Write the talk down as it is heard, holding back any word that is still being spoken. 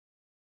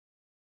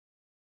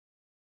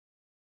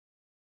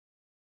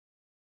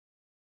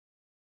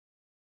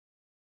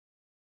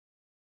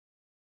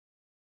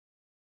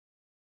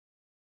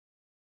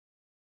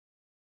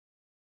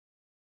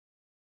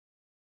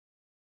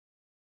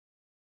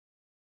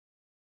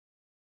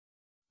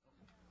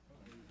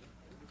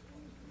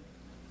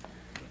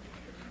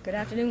Good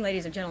afternoon,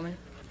 ladies and gentlemen.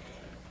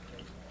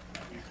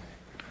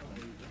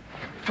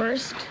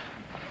 First,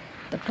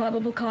 the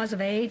probable cause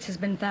of AIDS has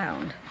been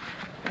found,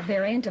 a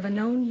variant of a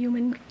known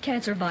human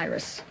cancer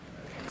virus.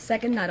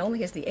 Second, not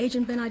only has the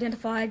agent been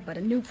identified, but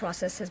a new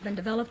process has been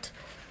developed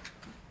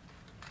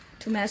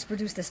to mass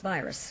produce this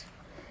virus.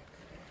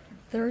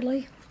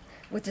 Thirdly,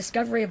 with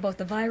discovery of both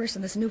the virus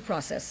and this new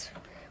process,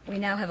 we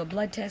now have a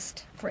blood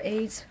test for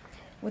AIDS.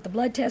 With the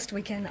blood test,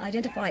 we can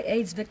identify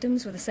AIDS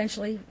victims with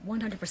essentially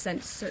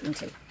 100%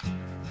 certainty.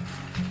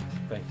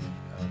 Thank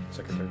you,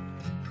 Secretary.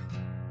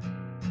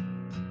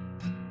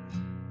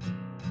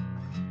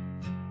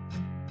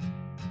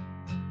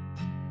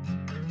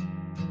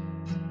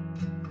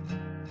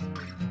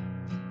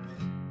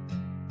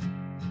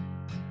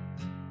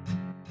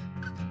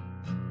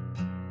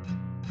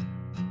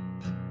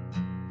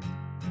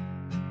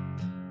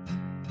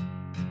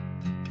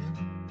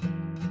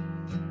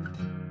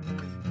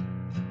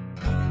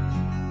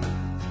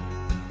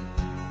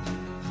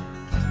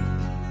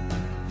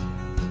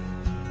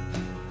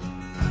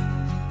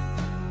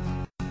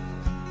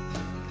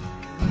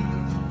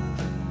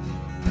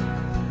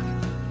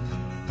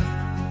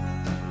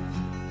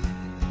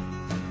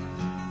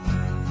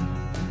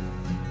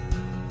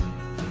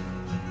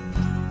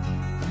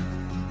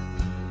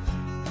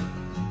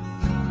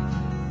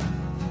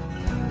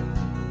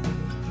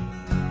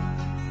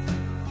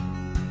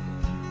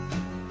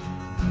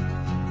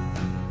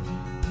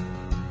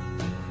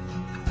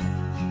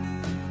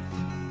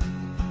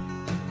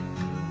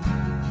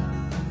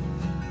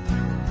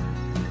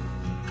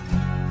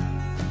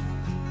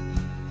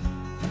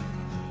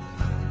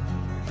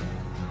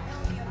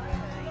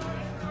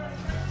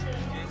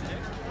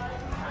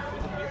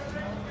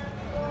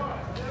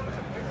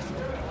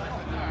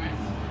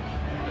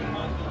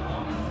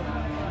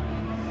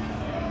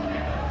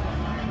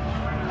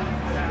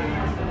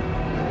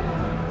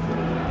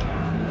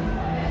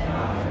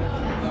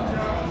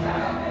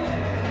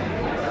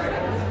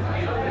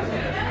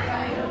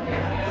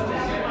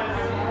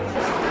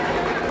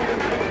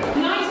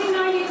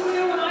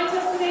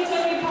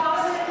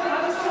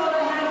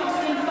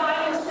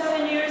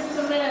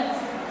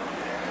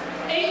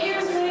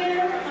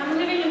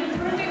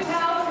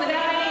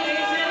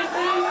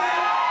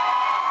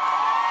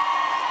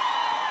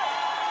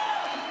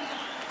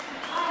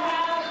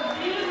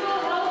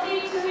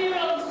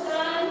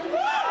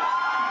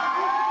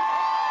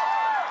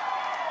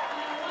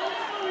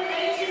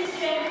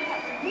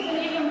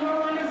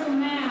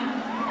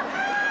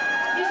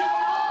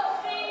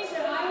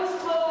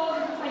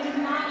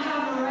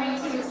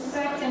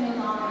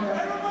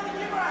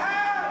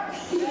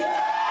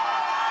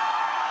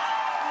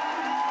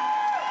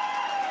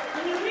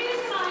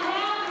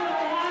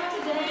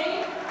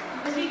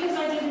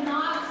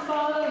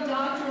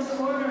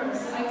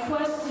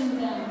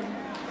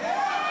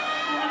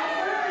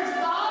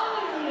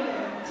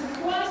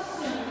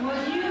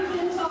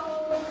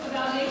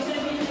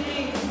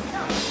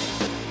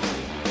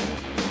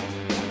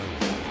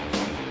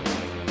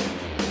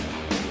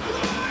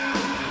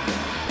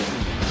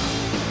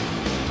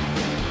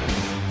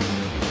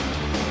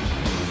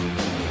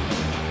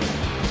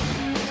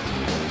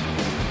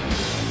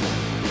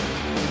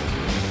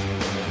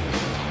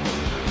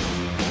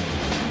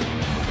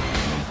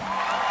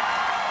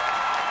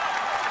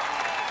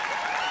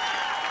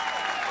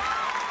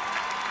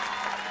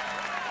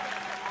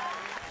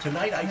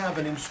 Tonight I have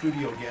an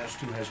in-studio guest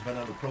who has been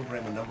on the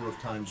program a number of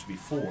times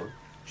before.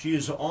 She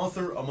is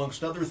author,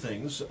 amongst other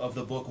things, of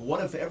the book,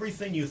 What If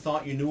Everything You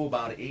Thought You Knew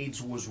About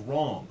AIDS Was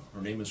Wrong?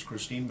 Her name is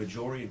Christine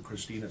Maggiore, and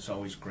Christine, it's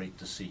always great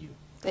to see you.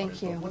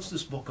 Thank you. What's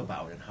this book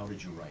about, and how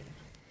did you write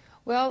it?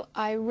 Well,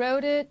 I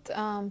wrote it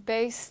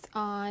based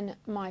on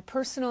my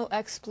personal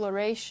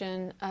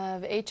exploration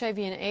of HIV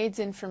and AIDS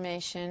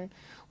information,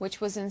 which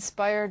was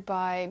inspired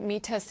by me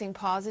testing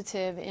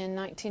positive in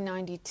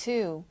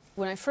 1992.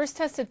 When I first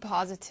tested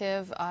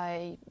positive,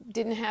 I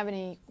didn't have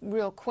any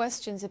real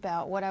questions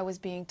about what I was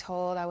being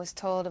told. I was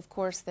told, of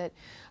course, that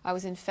I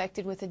was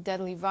infected with a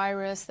deadly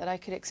virus, that I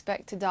could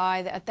expect to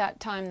die. At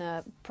that time,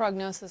 the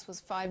prognosis was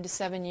 5 to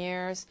 7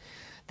 years,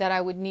 that I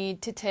would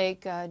need to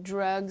take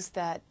drugs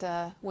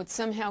that would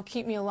somehow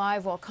keep me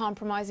alive while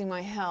compromising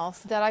my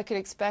health, that I could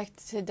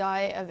expect to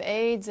die of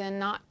AIDS and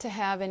not to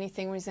have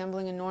anything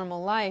resembling a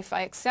normal life.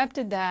 I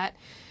accepted that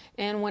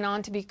and went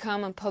on to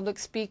become a public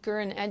speaker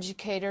and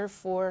educator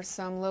for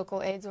some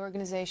local AIDS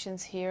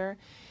organizations here.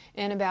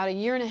 And about 1.5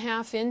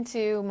 years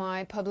into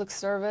my public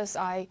service,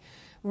 I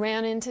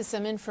ran into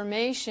some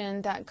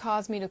information that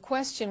caused me to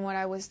question what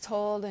I was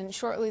told, and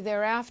shortly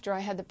thereafter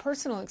I had the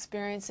personal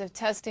experience of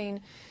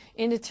testing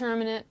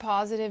indeterminate,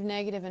 positive,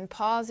 negative, and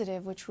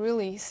positive, which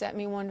really set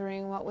me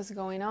wondering what was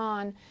going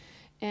on.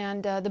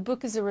 And the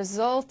book is a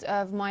result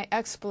of my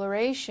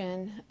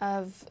exploration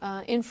of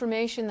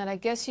information that I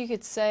guess you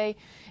could say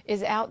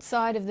is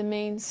outside of the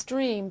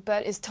mainstream,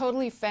 but is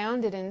totally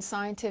founded in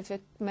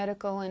scientific,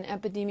 medical, and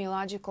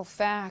epidemiological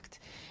fact.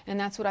 And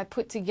that's what I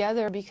put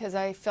together because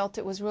I felt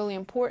it was really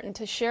important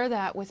to share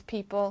that with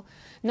people,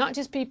 not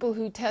just people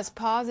who test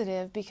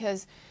positive,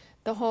 because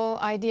the whole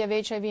idea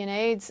of HIV and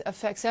AIDS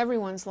affects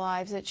everyone's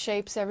lives. It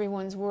shapes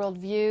everyone's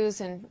worldviews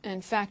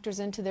and factors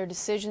into their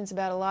decisions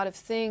about a lot of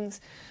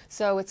things.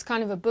 So it's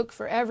kind of a book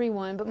for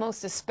everyone, but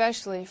most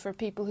especially for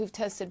people who've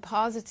tested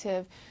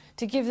positive,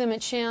 to give them a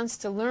chance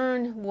to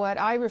learn what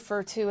I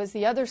refer to as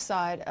the other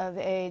side of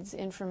AIDS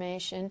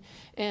information,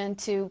 and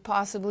to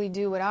possibly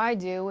do what I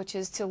do, which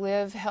is to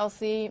live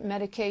healthy,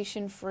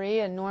 medication-free,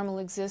 a normal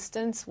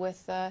existence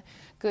with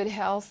good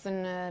health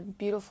and a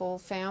beautiful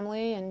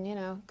family and, you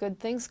know, good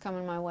things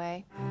coming my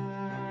way.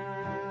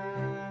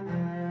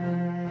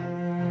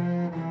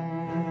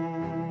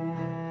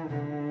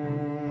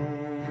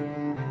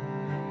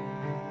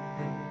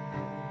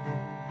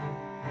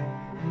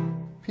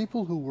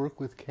 People who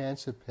work with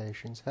cancer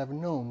patients have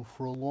known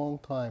for a long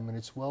time, and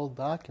it's well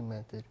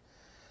documented,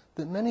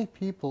 that many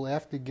people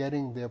after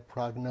getting their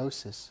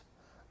prognosis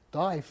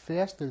die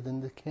faster than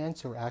the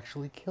cancer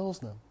actually kills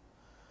them.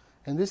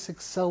 And this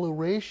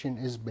acceleration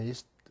is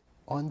based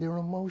on their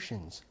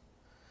emotions.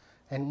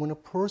 And when a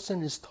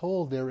person is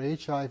told they're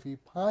HIV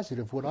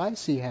positive, what I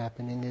see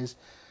happening is,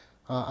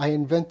 I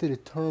invented a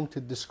term to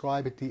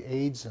describe it, the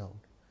AIDS zone.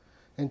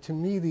 And to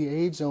me, the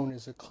AIDS zone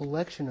is a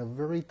collection of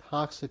very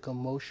toxic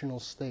emotional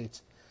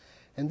states.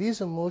 And these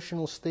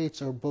emotional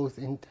states are both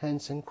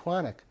intense and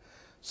chronic.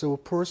 So a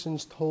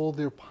person's told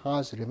they're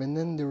positive, and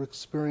then they're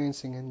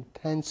experiencing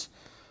intense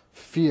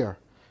fear,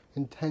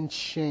 intense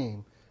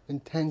shame,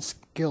 intense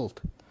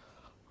guilt,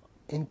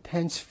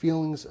 intense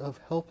feelings of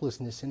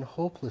helplessness and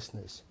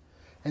hopelessness.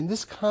 And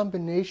this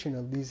combination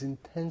of these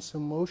intense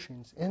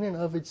emotions, in and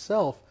of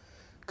itself,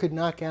 could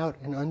knock out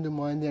and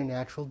undermine their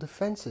natural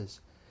defenses.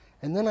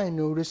 And then I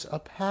notice a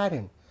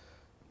pattern.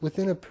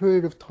 Within a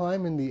period of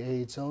time in the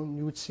AIDS zone,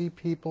 you would see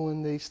people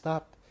and they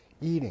stopped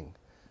eating.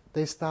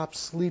 They stopped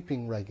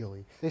sleeping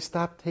regularly. They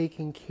stopped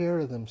taking care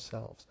of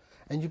themselves.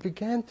 And you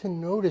began to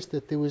notice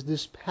that there was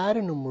this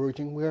pattern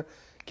emerging where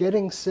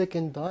getting sick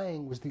and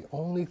dying was the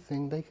only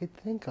thing they could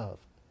think of.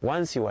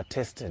 Once you are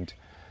tested,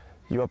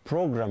 you are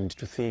programmed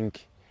to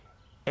think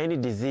any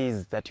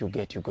disease that you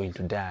get, you're going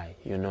to die,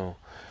 you know.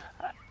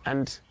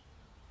 And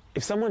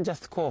if someone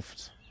just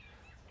coughed,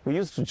 we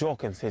used to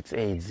joke and say it's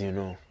AIDS, you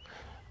know.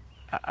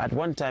 At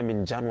one time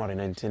in January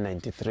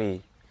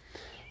 1993,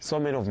 so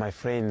many of my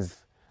friends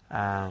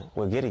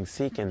were getting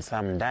sick and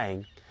some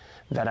dying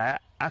that I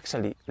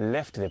actually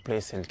left the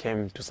place and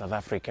came to South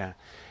Africa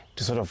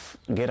to sort of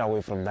get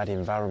away from that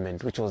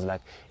environment, which was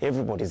like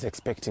everybody's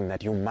expecting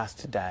that you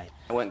must die.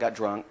 I went and got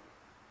drunk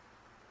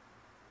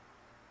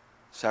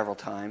several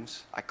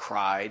times. I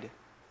cried.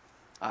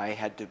 I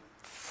had to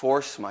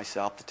force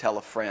myself to tell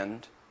a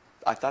friend.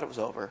 I thought it was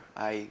over.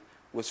 I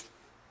was,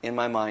 in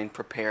my mind,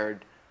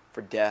 prepared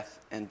for death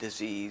and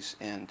disease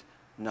and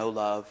no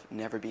love,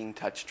 never being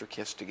touched or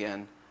kissed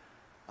again,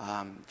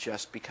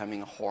 just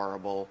becoming a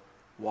horrible,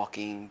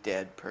 walking,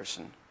 dead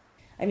person.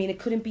 I mean, it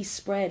couldn't be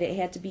spread. It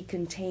had to be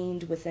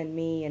contained within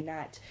me and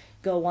not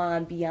go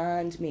on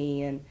beyond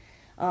me. And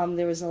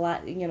there was a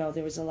lot, you know,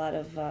 there was a lot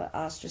of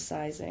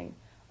ostracizing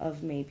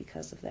of me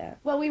because of that.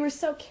 Well, we were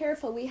so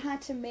careful. We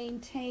had to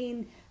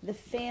maintain the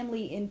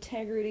family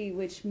integrity,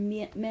 which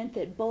meant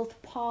that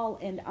both Paul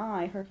and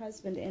I, her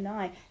husband and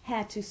I,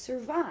 had to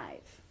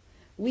survive.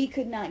 We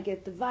could not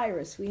get the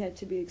virus. We had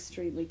to be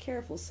extremely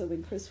careful. So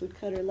when Chris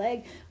would cut her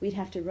leg, we'd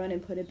have to run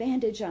and put a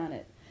bandage on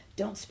it.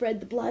 Don't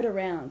spread the blood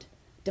around.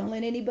 Don't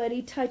let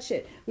anybody touch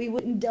it. We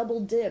wouldn't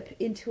double dip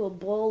into a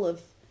bowl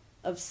of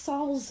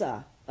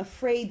salsa,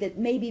 afraid that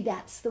maybe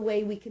that's the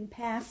way we can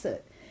pass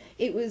it.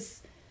 It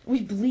was... We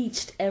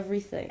bleached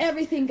everything.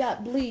 Everything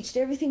got bleached.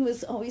 Everything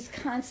was always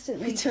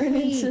constantly We turned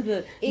clean. into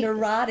the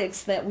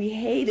neurotics that we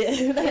hated.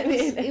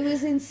 It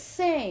was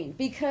insane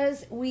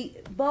because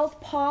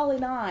both Paul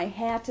and I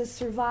had to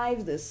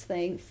survive this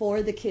thing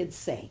for the kids'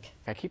 sake.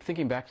 I keep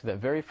thinking back to that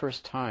very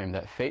first time,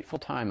 that fateful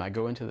time I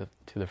go into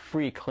the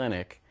free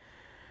clinic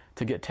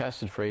to get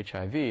tested for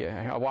HIV.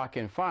 I walk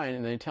in fine,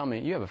 and they tell me,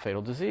 you have a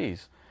fatal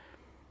disease.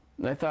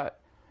 And I thought,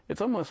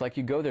 it's almost like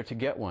you go there to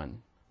get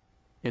one.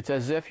 It's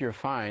as if you're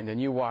fine, then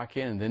you walk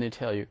in, and then they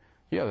tell you,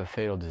 you have a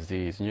fatal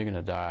disease, and you're going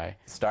to die.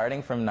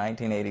 Starting from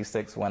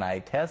 1986 when I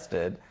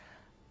tested,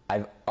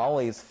 I've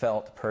always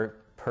felt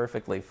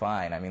perfectly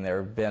fine. I mean, there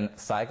have been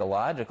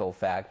psychological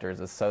factors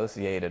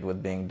associated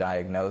with being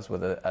diagnosed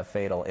with a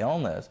fatal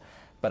illness,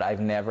 but I've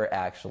never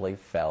actually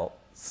felt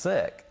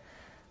sick.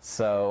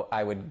 So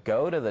I would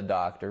go to the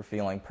doctor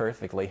feeling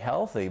perfectly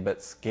healthy,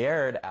 but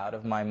scared out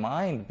of my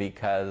mind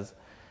because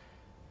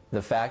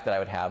the fact that I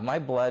would have my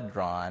blood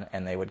drawn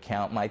and they would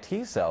count my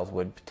T cells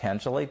would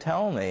potentially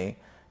tell me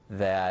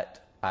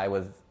that I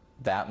was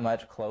that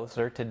much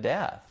closer to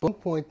death. Bone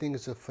pointing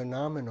is a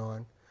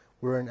phenomenon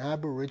where in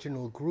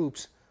Aboriginal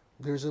groups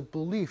there's a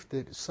belief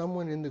that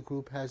someone in the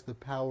group has the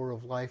power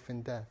of life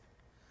and death.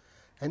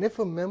 And if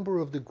a member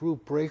of the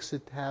group breaks a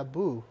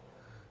taboo,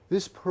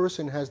 this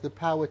person has the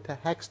power to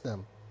hex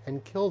them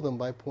and kill them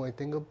by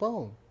pointing a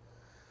bone.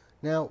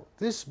 Now,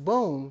 this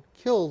bone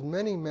killed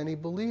many, many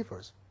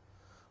believers.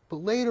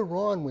 But later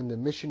on, when the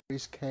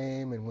missionaries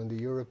came and when the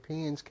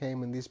Europeans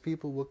came and these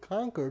people were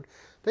conquered,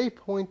 they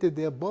pointed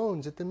their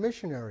bones at the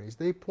missionaries.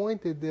 They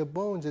pointed their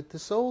bones at the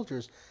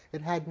soldiers. It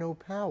had no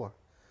power,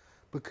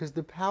 because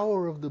the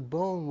power of the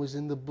bone was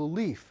in the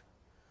belief.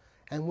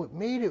 And what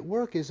made it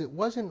work is it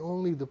wasn't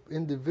only the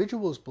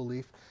individual's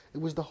belief,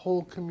 it was the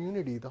whole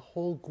community, the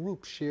whole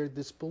group shared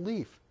this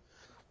belief.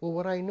 Well,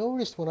 what I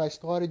noticed when I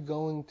started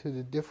going to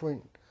the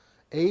different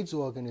AIDS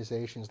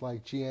organizations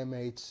like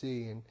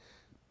GMHC and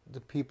the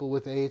People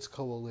with AIDS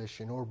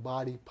Coalition or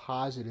Body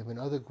Positive and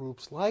other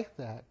groups like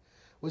that,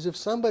 was if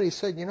somebody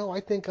said, you know, I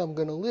think I'm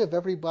going to live,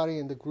 everybody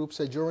in the group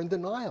said, you're in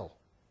denial.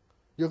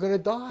 You're going to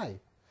die.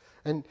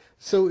 And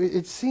so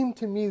it seemed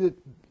to me that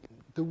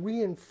the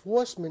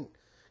reinforcement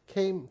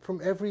came from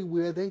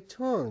everywhere they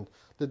turned.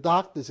 The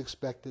doctors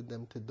expected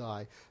them to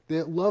die.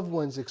 Their loved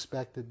ones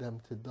expected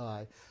them to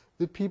die.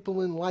 The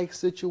people in like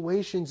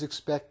situations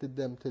expected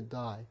them to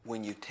die.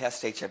 When you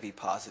test HIV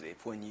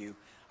positive, when you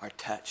are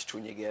touched,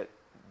 when you get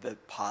the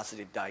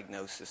positive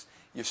diagnosis,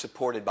 you're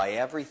supported by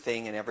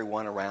everything and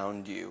everyone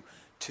around you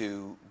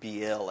to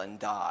be ill and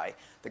die.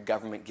 The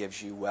government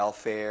gives you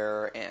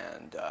welfare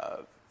and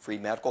free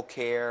medical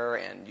care,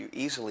 and you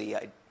easily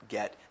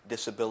get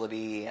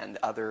disability and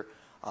other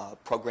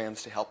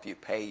programs to help you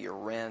pay your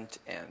rent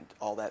and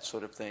all that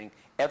sort of thing.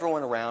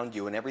 Everyone around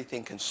you and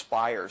everything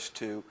conspires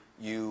to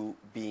you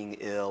being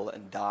ill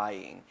and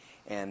dying,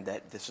 and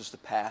that this is the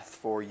path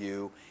for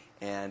you,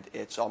 and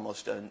it's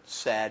almost a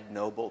sad,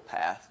 noble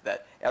path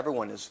that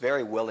everyone is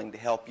very willing to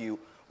help you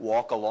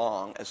walk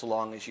along as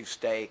long as you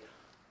stay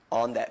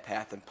on that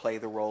path and play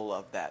the role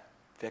of that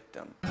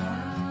victim.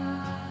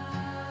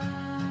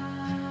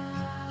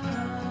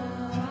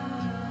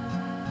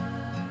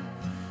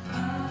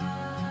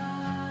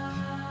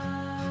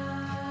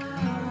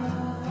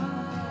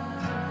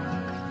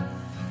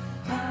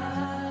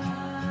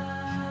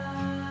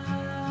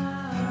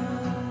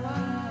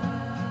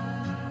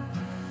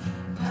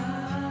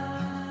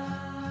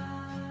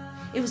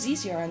 It was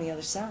easier on the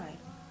other side.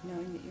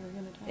 Knowing that you were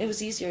going to die. It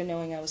was easier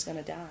knowing I was going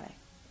to die.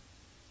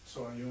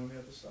 So are you on the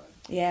other side?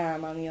 Yeah,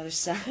 I'm on the other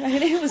side.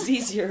 It was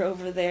easier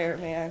over there,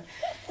 man,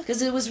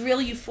 because it was real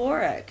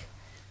euphoric,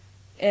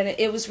 and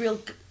it was real,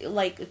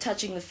 like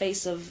touching the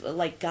face of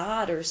like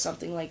God or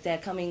something like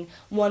that, coming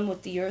one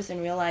with the earth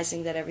and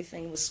realizing that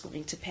everything was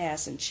going to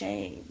pass and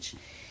change,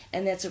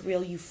 and that's a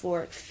real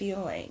euphoric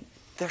feeling.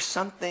 There's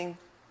something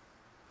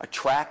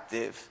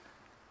attractive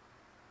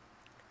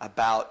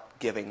about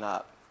giving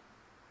up.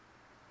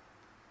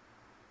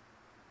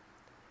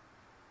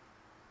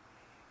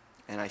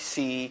 And I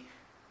see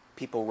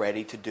people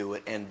ready to do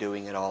it and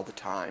doing it all the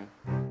time.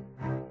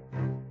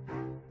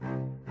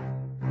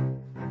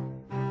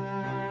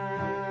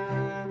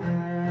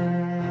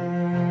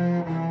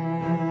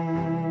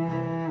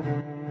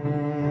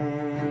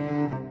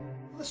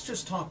 Let's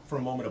just talk for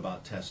a moment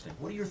about testing.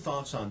 What are your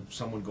thoughts on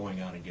someone going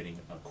out and getting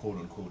a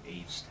quote-unquote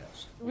AIDS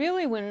test?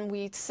 Really, when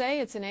we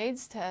say it's an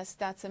AIDS test,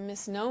 that's a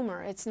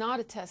misnomer. It's not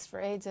a test for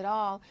AIDS at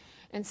all.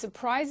 And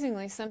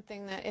surprisingly,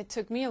 something that it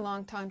took me a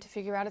long time to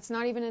figure out, it's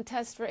not even a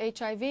test for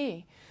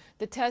HIV.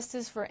 The test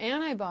is for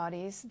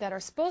antibodies that are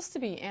supposed to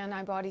be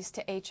antibodies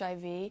to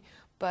HIV,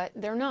 but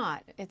they're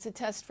not. It's a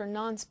test for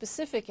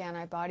nonspecific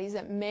antibodies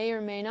that may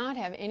or may not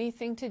have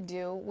anything to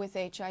do with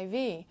HIV.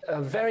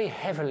 A very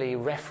heavily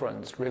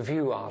referenced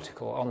review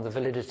article on the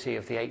validity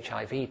of the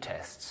HIV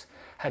tests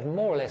had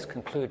more or less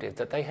concluded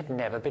that they had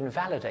never been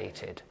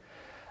validated.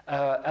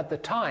 At the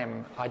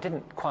time, I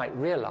didn't quite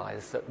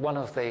realize that one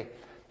of the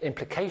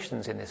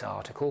implications in this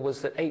article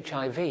was that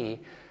HIV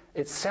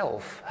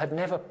itself had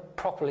never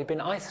properly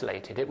been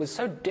isolated. It was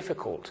so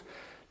difficult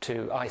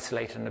to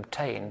isolate and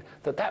obtain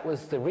that that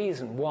was the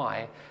reason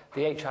why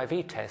the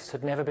HIV tests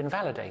had never been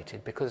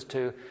validated, because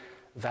to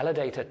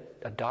validate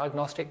a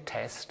diagnostic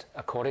test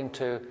according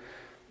to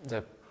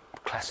the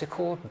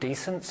classical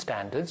decent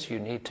standards, you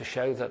need to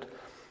show that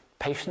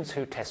patients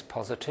who test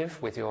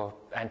positive with your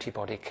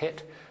antibody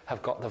kit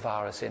have got the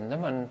virus in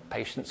them, and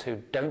patients who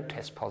don't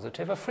test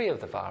positive are free of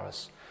the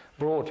virus.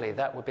 Broadly,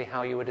 that would be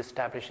how you would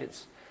establish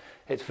its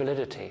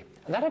validity.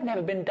 And that had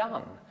never been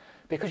done,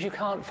 because you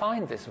can't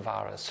find this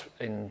virus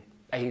in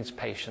AIDS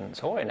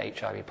patients or in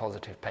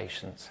HIV-positive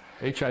patients.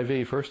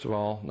 HIV, first of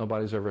all,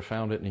 nobody's ever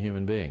found it in a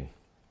human being.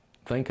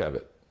 Think of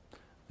it.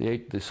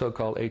 The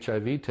so-called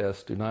HIV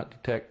tests do not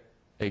detect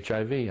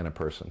HIV in a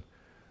person.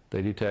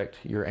 They detect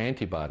your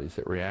antibodies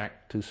that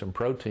react to some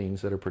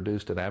proteins that are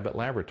produced at Abbott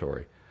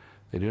Laboratory.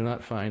 They do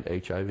not find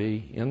HIV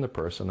in the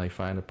person. They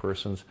find a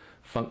person's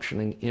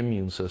functioning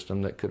immune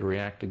system that could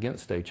react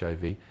against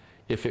HIV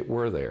if it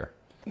were there.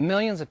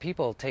 Millions of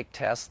people take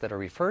tests that are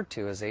referred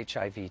to as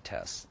HIV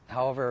tests.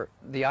 However,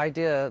 the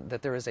idea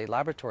that there is a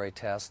laboratory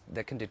test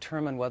that can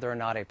determine whether or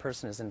not a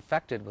person is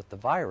infected with the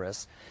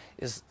virus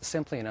is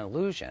simply an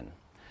illusion.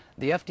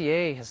 The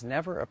FDA has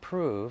never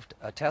approved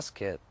a test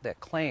kit that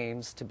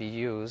claims to be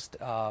used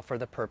for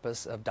the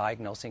purpose of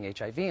diagnosing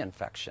HIV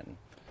infection.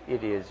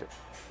 It is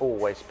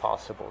always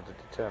possible to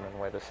determine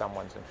whether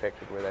someone's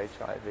infected with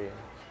HIV.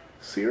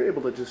 So you're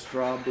able to just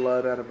draw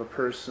blood out of a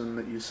person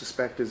that you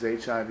suspect is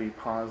HIV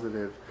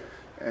positive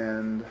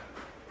and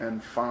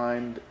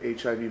find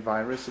HIV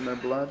virus in their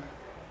blood?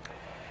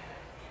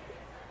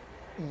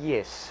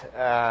 Yes.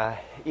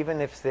 Even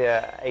if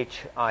their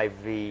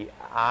HIV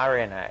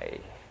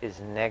RNA is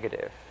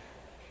negative,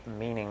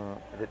 meaning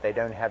that they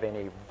don't have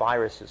any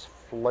viruses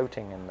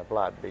floating in the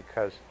blood,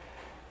 because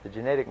the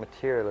genetic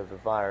material of the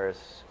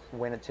virus,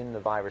 when it's in the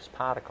virus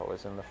particle,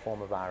 is in the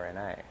form of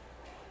RNA.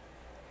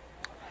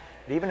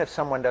 But even if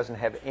someone doesn't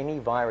have any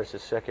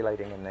viruses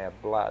circulating in their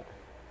blood,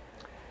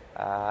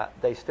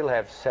 they still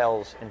have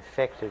cells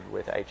infected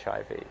with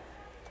HIV.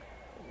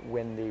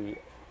 When the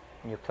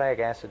nucleic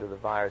acid of the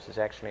virus is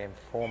actually in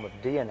form of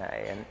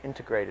DNA and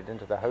integrated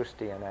into the host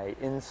DNA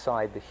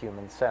inside the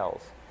human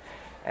cells.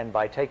 And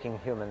by taking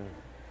human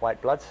white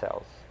blood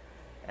cells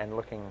and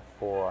looking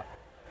for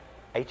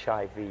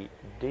HIV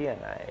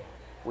DNA,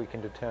 we can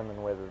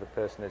determine whether the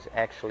person is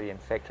actually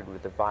infected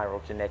with the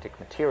viral genetic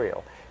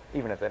material,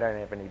 even if they don't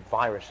have any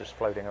viruses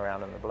floating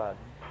around in the blood.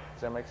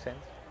 Does that make sense?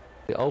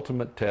 The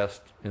ultimate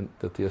test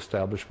that the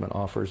establishment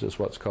offers is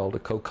what's called a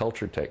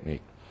co-culture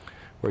technique,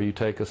 where you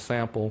take a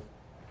sample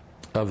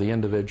of the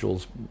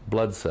individual's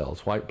blood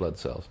cells, white blood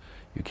cells.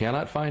 You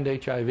cannot find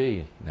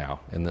HIV now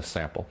in this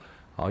sample.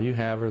 All you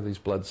have are these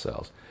blood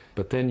cells.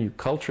 But then you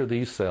culture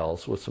these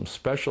cells with some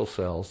special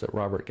cells that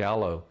Robert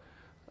Gallo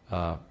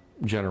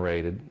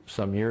generated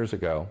some years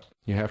ago.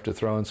 You have to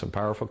throw in some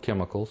powerful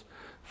chemicals,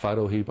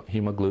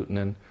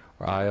 phytohemagglutinin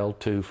or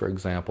IL-2, for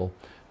example,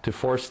 to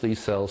force these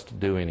cells to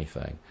do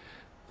anything.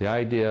 The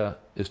idea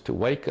is to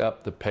wake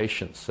up the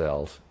patient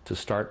cells to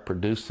start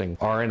producing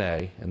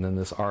RNA, and then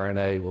this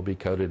RNA will be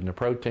coated in a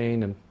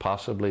protein, and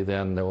possibly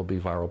then there will be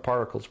viral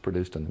particles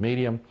produced in the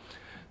medium.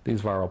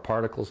 These viral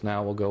particles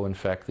now will go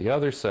infect the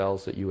other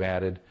cells that you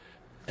added,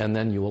 and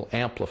then you will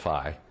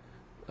amplify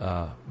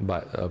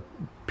by a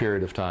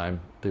period of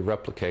time the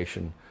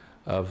replication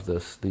of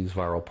these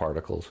viral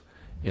particles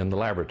in the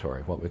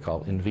laboratory, what we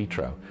call in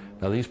vitro.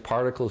 Now, these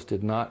particles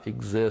did not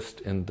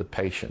exist in the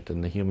patient,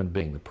 in the human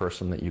being, the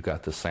person that you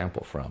got the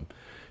sample from.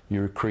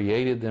 You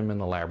created them in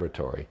the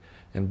laboratory,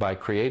 and by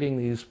creating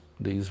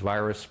these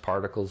virus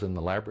particles in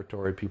the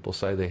laboratory, people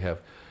say they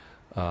have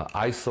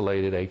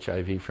isolated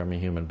HIV from a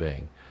human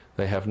being.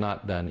 They have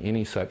not done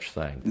any such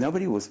thing.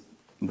 Nobody was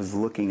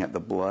looking at the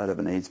blood of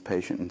an AIDS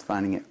patient and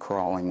finding it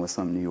crawling with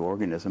some new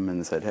organism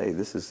and said, hey,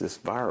 this is this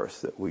virus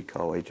that we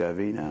call HIV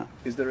now.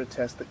 Is there a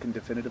test that can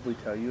definitively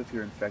tell you if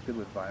you're infected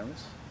with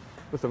virus?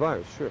 With the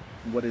virus, sure.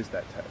 What is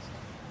that test?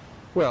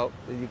 Well,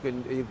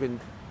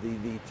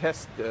 the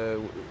test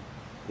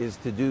is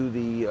to do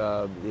the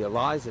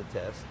ELISA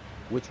test,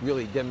 which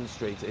really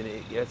demonstrates, and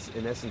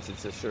in essence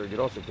it's a surrogate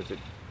also because it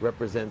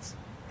represents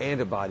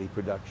antibody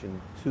production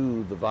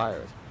to the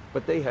virus.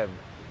 But they have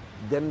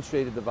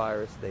demonstrated the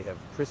virus. They've had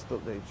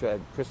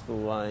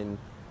crystalline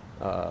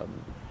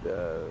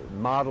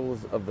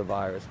models of the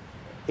virus.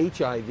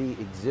 HIV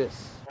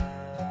exists.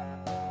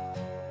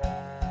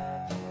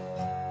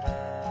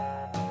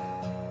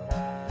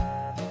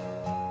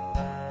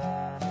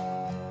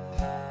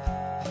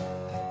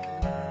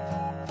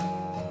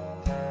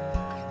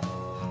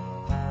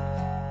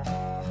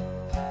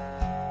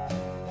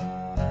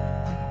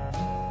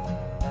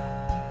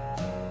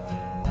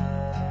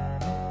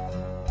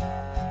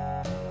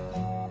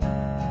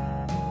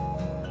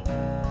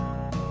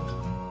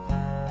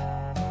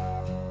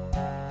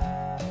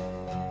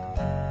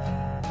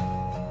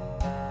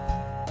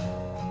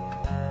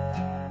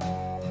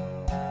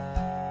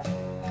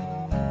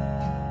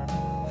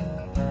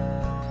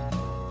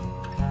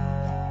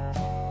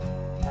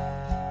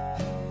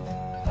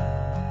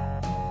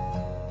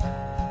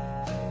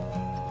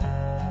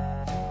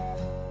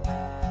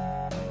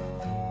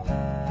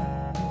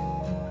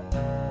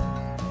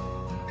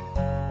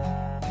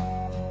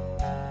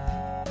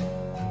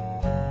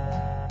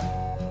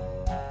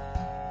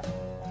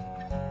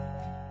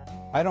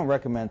 I don't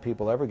recommend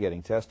people ever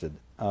getting tested.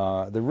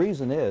 The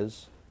reason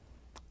is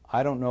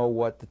I don't know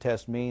what the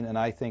tests mean, and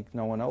I think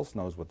no one else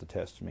knows what the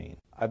tests mean.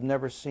 I've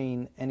never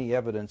seen any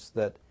evidence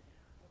that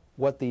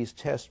what these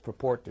tests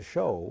purport to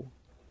show,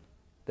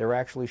 they're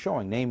actually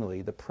showing,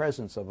 namely the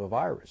presence of a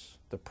virus,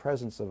 the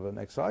presence of an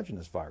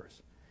exogenous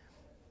virus.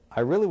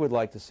 I really would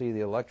like to see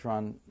the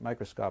electron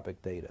microscopic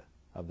data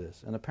of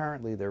this, and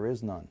apparently there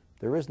is none.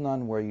 There is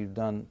none where you've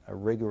done a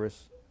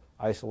rigorous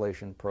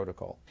isolation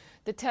protocol.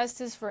 The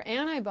test is for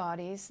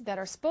antibodies that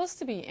are supposed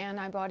to be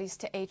antibodies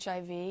to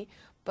HIV,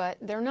 but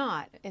they're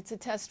not. It's a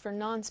test for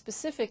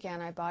non-specific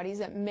antibodies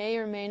that may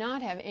or may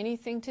not have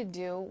anything to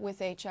do with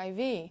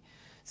HIV.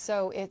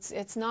 So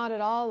it's not at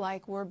all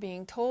like we're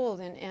being told,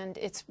 and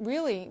it's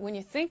really, when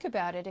you think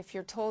about it, if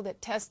you're told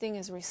that testing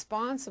is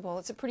responsible,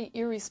 it's a pretty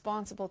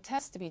irresponsible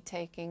test to be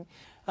taking.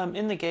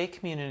 In the gay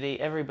community,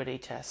 everybody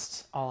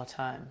tests all the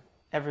time.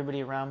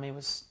 Everybody around me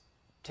was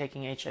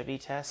taking HIV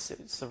tests.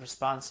 It's the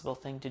responsible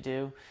thing to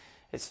do.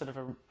 It's sort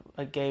of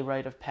a gay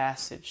rite of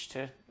passage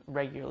to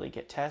regularly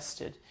get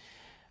tested.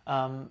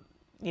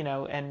 You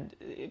know, and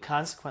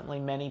consequently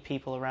many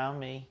people around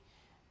me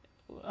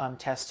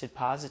tested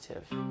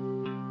positive.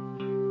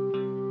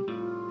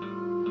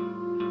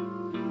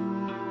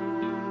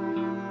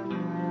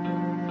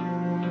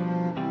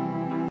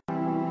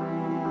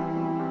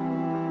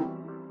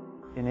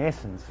 In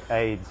essence,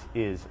 AIDS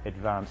is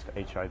advanced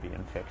HIV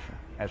infection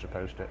as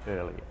opposed to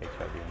early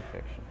HIV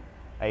infection.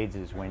 AIDS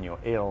is when you're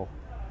ill,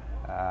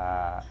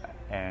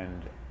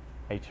 and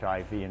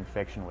HIV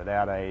infection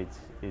without AIDS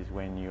is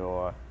when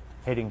you're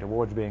heading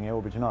towards being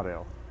ill but you're not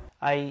ill.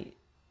 I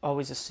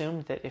always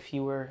assumed that if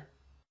you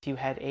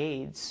had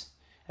AIDS,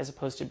 as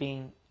opposed to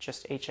being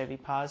just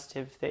HIV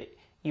positive, that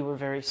you were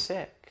very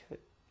sick, that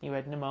you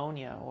had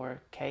pneumonia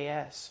or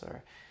KS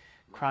or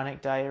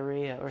chronic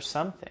diarrhea or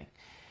something.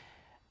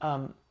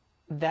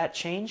 That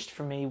changed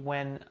for me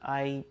when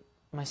I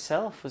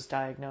myself was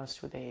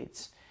diagnosed with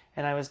AIDS.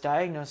 And I was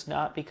diagnosed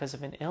not because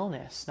of an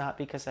illness, not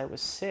because I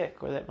was sick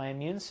or that my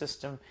immune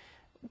system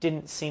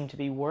didn't seem to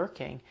be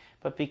working,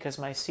 but because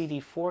my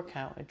CD4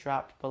 count had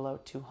dropped below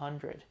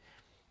 200,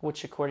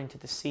 which according to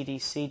the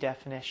CDC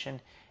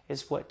definition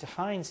is what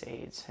defines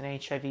AIDS, an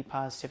HIV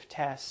positive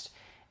test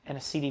and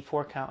a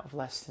CD4 count of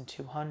less than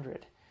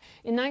 200.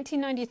 In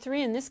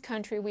 1993, in this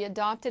country, we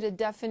adopted a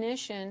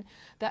definition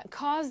that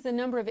caused the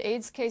number of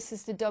AIDS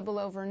cases to double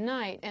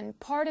overnight. And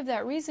part of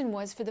that reason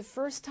was, for the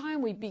first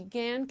time, we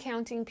began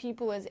counting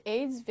people as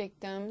AIDS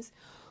victims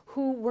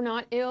who were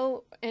not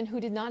ill and who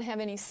did not have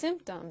any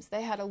symptoms.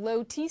 They had a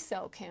low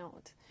T-cell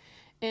count.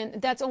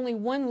 And that's only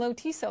one low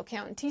T-cell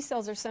count. And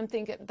T-cells are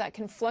something that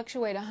can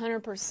fluctuate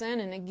 100%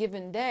 in a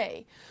given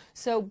day.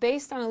 So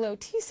based on a low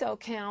T-cell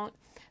count,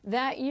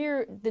 that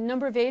year, the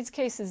number of AIDS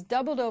cases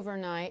doubled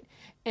overnight,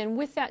 and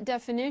with that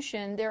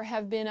definition, there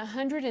have been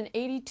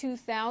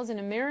 182,000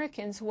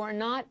 Americans who are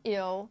not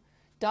ill,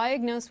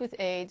 diagnosed with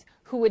AIDS,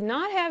 who would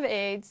not have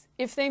AIDS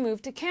if they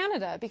moved to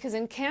Canada, because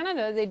in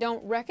Canada, they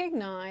don't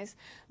recognize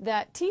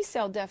that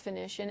T-cell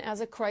definition as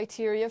a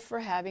criteria for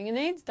having an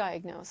AIDS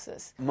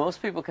diagnosis.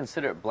 Most people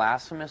consider it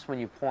blasphemous when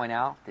you point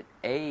out that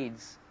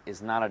AIDS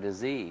is not a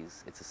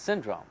disease, it's a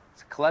syndrome,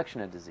 it's a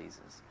collection of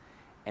diseases,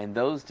 and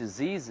those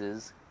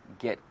diseases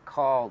get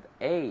called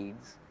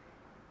AIDS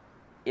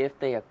if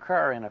they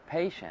occur in a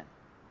patient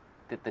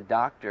that the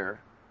doctor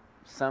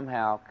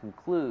somehow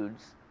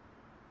concludes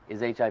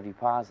is HIV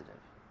positive.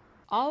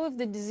 All of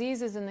the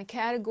diseases in the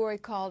category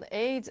called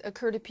AIDS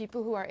occur to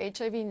people who are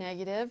HIV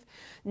negative.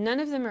 None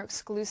of them are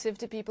exclusive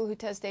to people who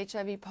test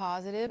HIV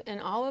positive,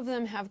 and all of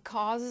them have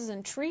causes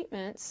and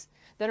treatments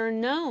that are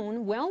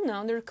known, well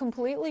known, they're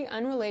completely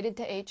unrelated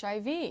to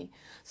HIV.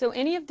 So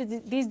any of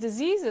these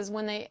diseases,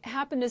 when they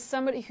happen to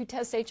somebody who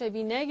tests HIV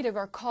negative,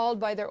 are called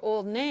by their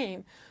old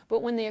name,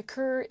 but when they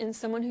occur in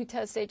someone who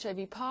tests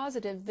HIV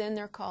positive, then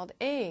they're called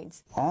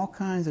AIDS. All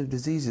kinds of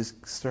diseases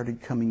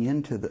started coming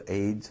into the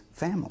AIDS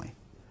family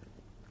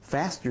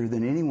faster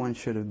than anyone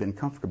should have been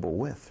comfortable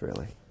with,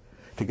 really.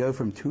 To go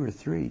from 2 or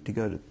 3 to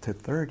go to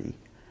 30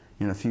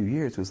 in a few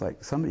years was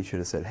like somebody should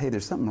have said, hey,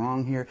 there's something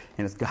wrong here,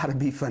 and it's got to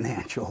be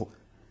financial.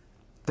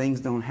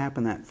 Things don't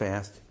happen that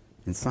fast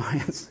in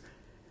science.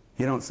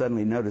 You don't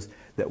suddenly notice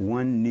that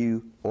one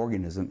new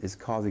organism is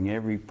causing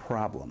every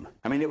problem.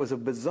 I mean, it was a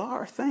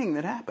bizarre thing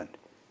that happened.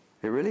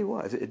 It really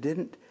was. It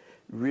didn't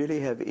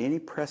really have any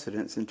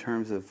precedence in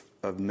terms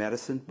of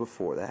medicine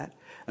before that,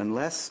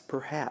 unless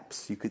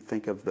perhaps you could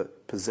think of the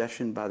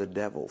possession by the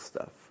devil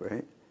stuff,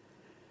 right?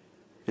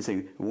 You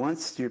see,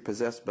 once you're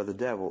possessed by the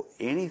devil,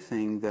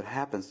 anything that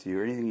happens to you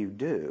or anything you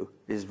do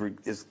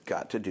is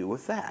got to do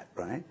with that,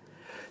 right?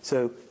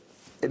 So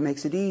it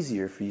makes it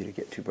easier for you to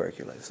get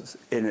tuberculosis,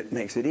 and it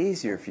makes it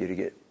easier for you to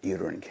get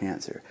uterine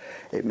cancer.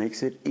 It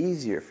makes it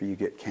easier for you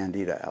to get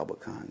Candida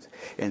albicans.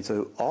 And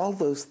so all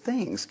those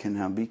things can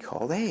now be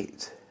called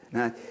AIDS.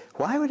 Now,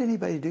 why would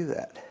anybody do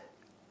that?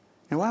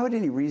 And why would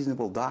any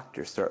reasonable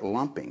doctor start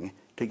lumping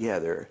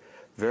together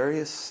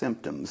various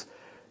symptoms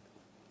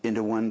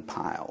into one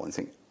pile and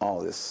saying all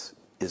this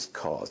is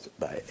caused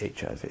by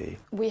HIV?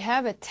 We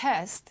have a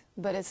test,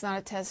 but it's not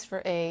a test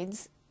for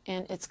AIDS.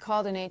 And it's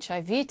called an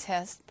HIV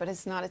test, but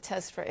it's not a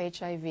test for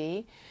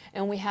HIV.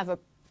 And we have a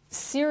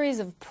series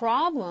of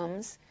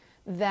problems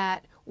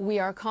that we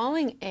are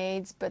calling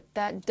AIDS, but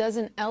that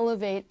doesn't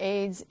elevate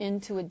AIDS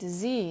into a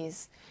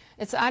disease.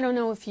 I don't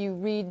know if you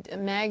read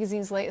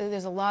magazines lately,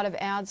 there's a lot of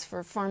ads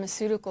for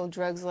pharmaceutical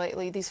drugs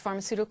lately. These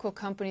pharmaceutical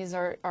companies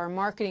are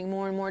marketing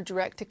more and more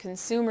direct to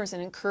consumers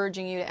and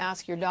encouraging you to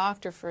ask your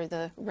doctor for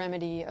the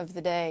remedy of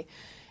the day.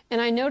 And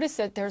I noticed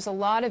that there's a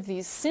lot of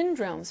these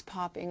syndromes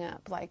popping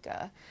up, like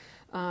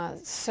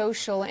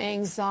social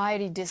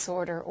anxiety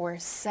disorder or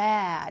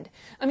SAD.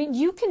 I mean,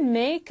 you can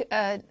make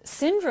a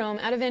syndrome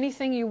out of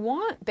anything you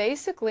want,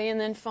 basically, and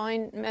then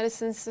find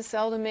medicines to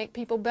sell to make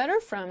people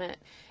better from it.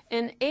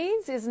 And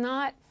AIDS is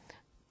not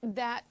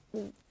that,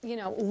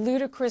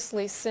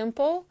 ludicrously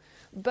simple,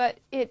 but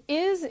it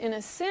is, in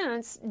a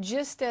sense,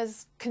 just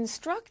as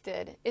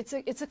constructed. It's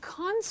a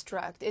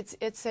construct.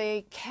 It's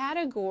a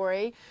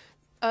category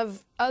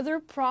of other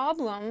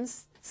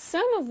problems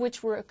some of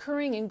which were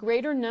occurring in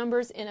greater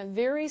numbers in a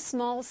very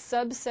small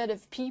subset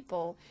of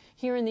people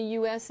here in the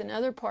U.S. and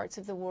other parts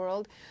of the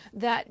world,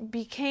 that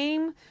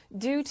became,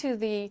 due to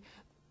the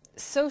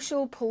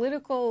social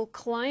political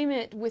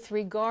climate with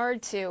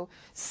regard to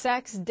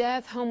sex,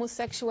 death,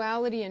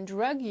 homosexuality, and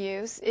drug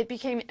use, it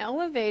became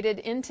elevated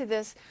into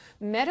this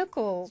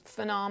medical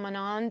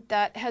phenomenon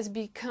that has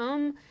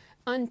become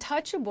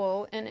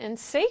untouchable and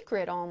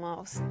sacred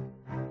almost.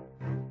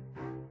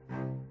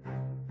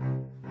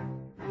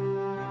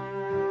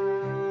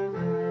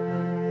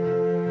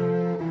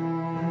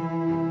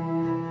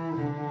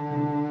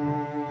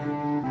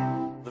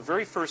 The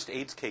very first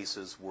AIDS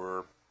cases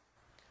were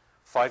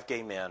 5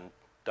 gay men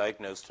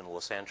diagnosed in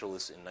Los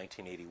Angeles in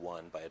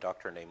 1981 by a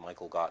doctor named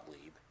Michael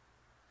Gottlieb.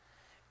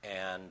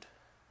 And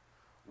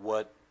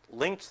what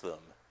linked them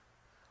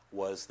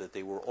was that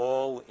they were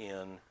all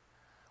in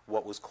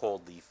what was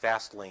called the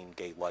fast lane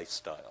gay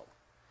lifestyle.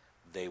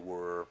 They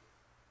were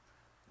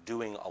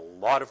doing a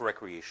lot of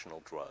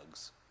recreational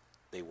drugs.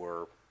 They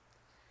were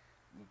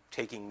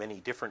taking many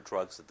different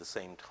drugs at the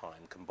same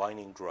time,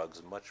 combining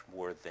drugs much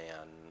more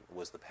than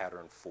was the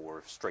pattern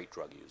for straight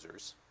drug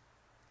users.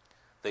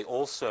 They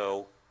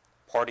also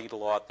partied a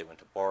lot. They went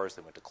to bars,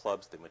 they went to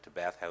clubs, they went to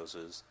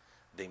bathhouses.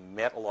 They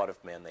met a lot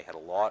of men. They had a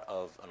lot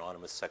of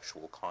anonymous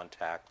sexual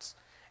contacts.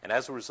 And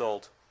as a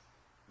result,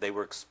 they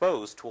were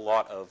exposed to a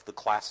lot of the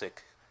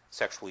classic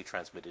sexually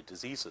transmitted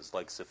diseases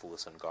like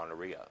syphilis and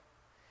gonorrhea.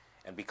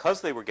 And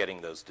because they were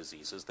getting those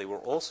diseases, they were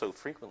also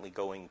frequently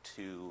going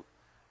to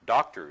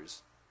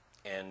doctors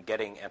and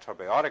getting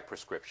antibiotic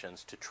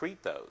prescriptions to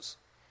treat those.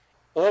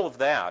 All of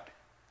that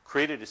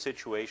created a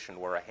situation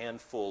where a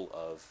handful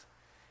of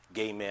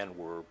gay men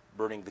were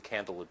burning the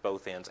candle at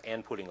both ends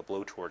and putting a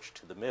blowtorch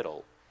to the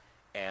middle.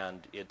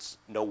 And it's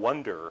no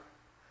wonder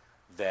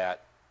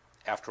that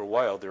after a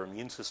while their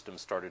immune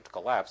systems started to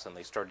collapse and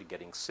they started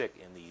getting sick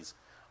in these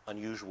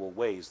unusual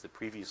ways that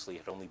previously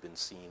had only been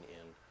seen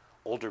in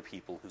older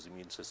people whose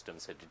immune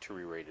systems had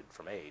deteriorated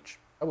from age.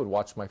 I would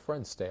watch my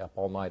friends stay up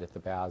all night at the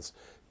baths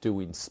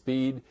doing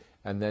speed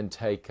and then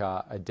take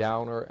a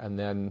downer, and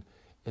then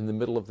in the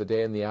middle of the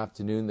day in the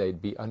afternoon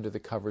they'd be under the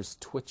covers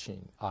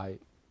twitching. I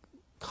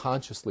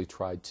consciously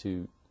tried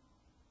to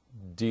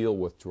deal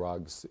with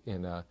drugs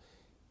in a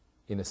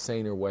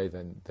saner way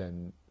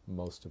than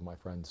most of my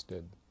friends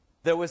did.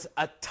 There was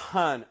a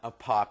ton of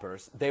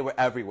poppers. They were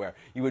everywhere.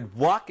 You would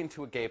walk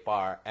into a gay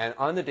bar, and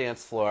on the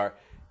dance floor,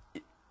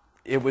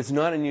 it was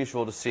not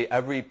unusual to see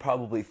every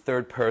probably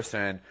third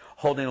person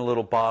holding a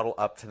little bottle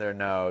up to their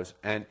nose,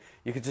 and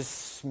you could just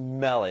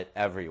smell it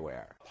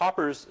everywhere.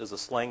 Poppers is a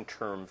slang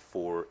term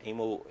for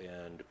amyl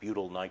and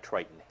butyl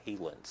nitrite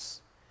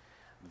inhalants.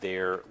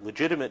 Their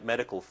legitimate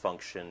medical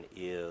function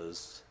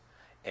is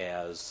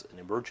as an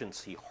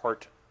emergency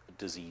heart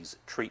disease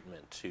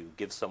treatment, to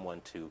give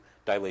someone to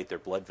dilate their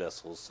blood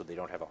vessels so they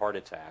don't have a heart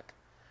attack.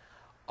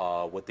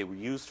 What they were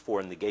used for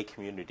in the gay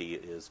community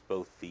is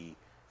both the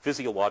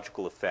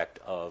physiological effect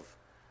of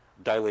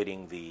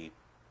dilating the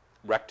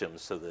rectum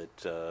so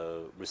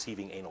that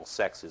receiving anal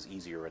sex is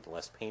easier and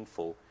less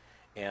painful,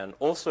 and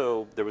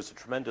also there was a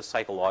tremendous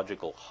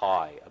psychological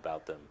high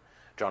about them.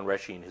 John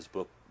Reschi, in his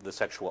book The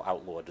Sexual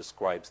Outlaw,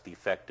 describes the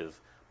effect of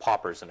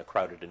poppers in a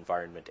crowded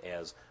environment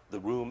as the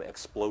room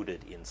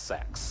exploded in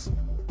sex.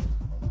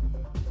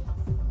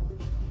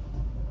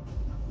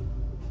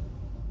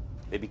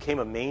 They became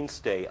a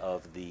mainstay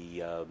of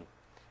the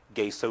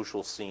gay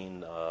social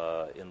scene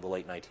in the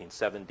late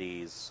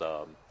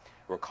 1970s,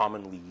 were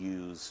commonly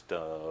used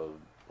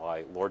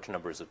by large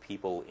numbers of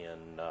people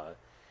in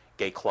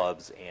gay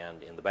clubs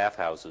and in the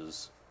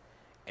bathhouses.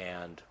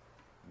 And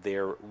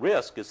their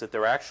risk is that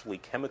they're actually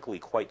chemically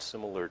quite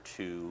similar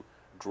to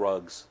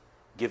drugs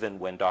given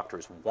when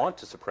doctors want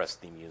to suppress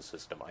the immune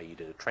system, i.e.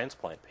 to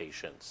transplant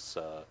patients.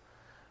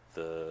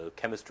 The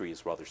chemistry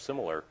is rather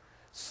similar,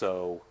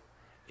 so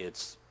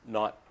it's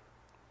not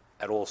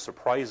at all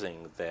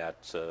surprising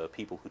that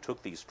people who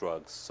took these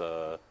drugs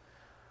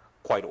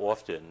quite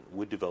often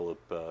would develop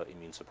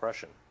immune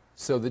suppression.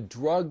 So the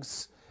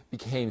drugs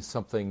became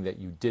something that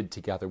you did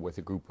together with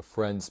a group of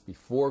friends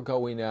before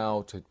going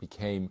out. It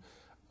became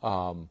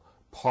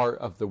part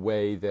of the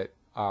way that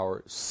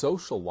our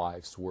social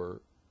lives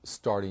were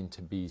starting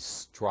to be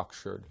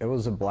structured. It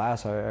was a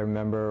blast. I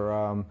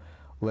remember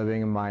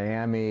living in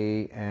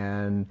Miami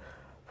and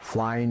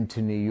flying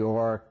to New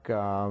York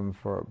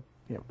for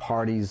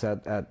parties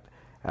at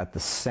the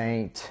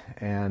Saint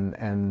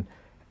and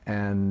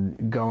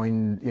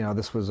going.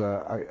 This was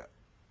a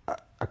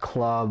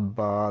club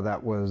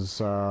that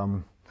was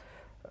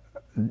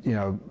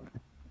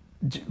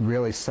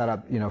really set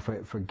up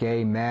for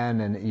gay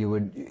men, and you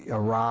would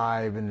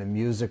arrive and the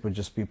music would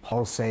just be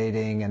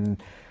pulsating,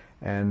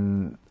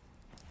 and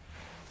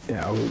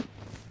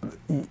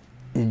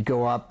you'd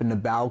go up in the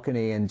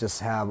balcony and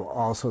just have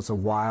all sorts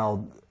of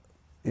wild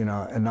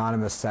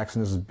anonymous sex,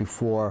 and this is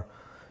before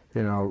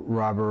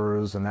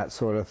rubbers and that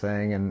sort of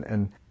thing,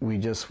 and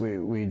we'd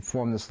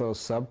form this little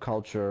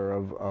subculture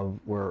of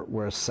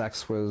where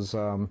sex was,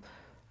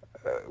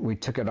 we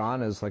took it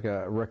on as like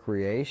a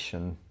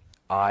recreation.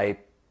 I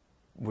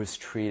was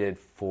treated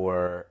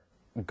for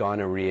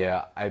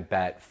gonorrhea, I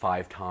bet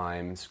 5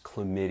 times,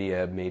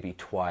 chlamydia maybe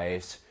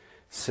twice,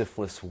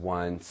 syphilis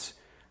once,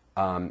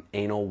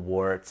 anal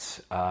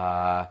warts,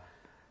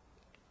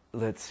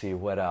 let's see,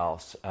 what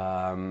else?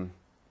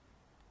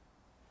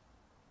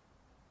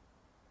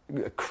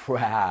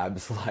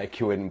 Crabs, like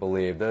you wouldn't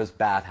believe. Those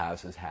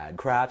bathhouses had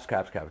crabs.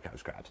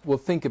 Well,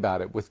 think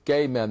about it. With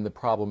gay men, the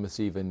problem is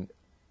even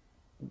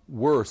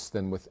worse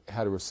than with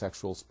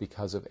heterosexuals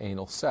because of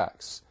anal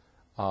sex.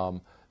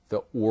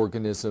 The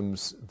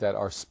organisms that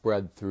are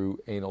spread through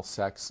anal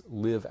sex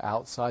live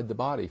outside the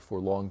body for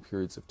long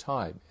periods of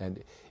time.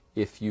 And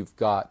if you've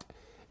got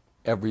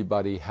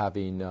everybody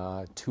having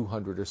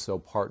 200 or so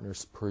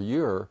partners per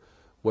year,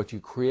 what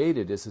you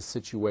created is a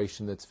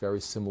situation that's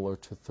very similar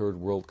to third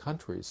world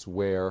countries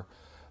where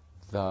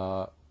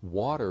the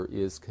water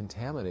is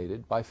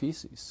contaminated by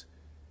feces.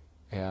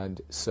 And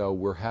so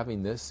we're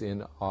having this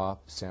in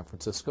San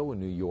Francisco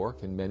and New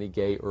York and many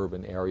gay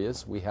urban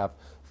areas. We have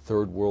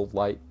third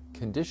world-like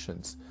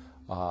conditions.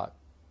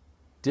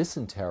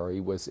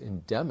 Dysentery was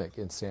endemic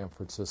in San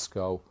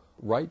Francisco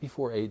right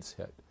before AIDS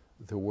hit.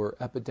 There were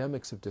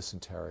epidemics of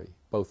dysentery,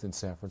 both in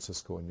San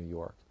Francisco and New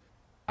York.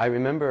 I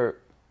remember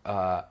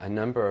a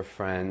number of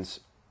friends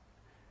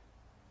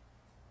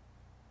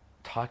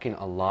talking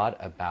a lot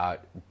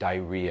about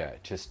diarrhea,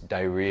 just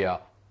diarrhea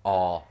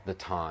all the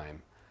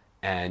time,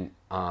 and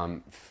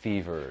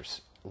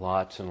fevers,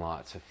 lots and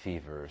lots of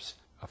fevers.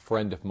 A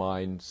friend of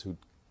mine who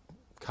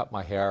cut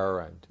my hair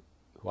and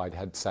who I'd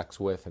had sex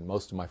with, and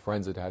most of my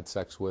friends had had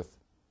sex with,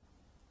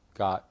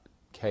 got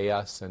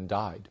KS and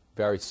died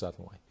very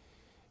suddenly.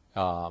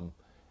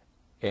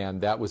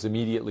 And that was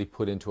immediately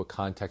put into a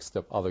context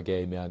of other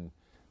gay men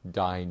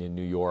dying in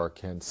New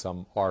York and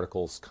some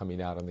articles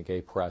coming out in the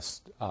gay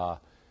press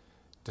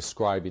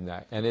describing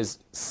that. And it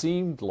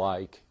seemed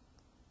like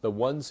the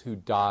ones who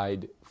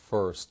died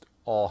first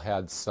all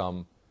had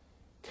some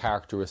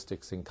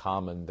characteristics in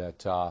common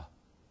that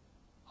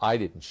I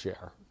didn't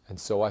share. And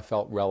so I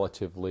felt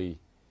relatively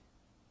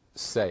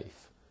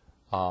safe.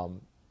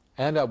 And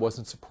I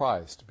wasn't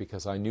surprised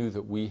because I knew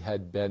that we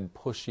had been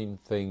pushing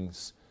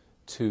things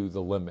to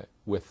the limit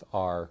with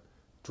our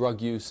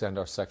drug use and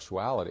our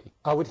sexuality.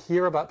 I would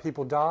hear about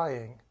people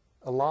dying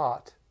a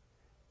lot,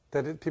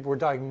 that people were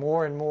dying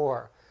more and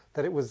more,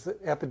 that it was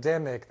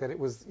epidemic, that it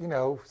was, you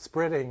know,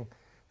 spreading,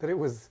 that it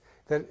was,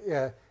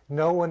 that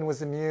no one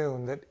was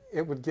immune, that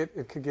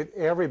it could get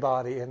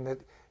everybody, and that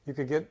you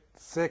could get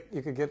sick,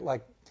 you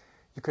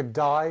could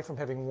die from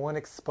having one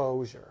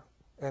exposure.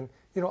 And,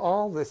 you know,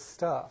 all this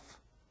stuff,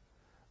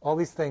 all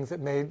these things that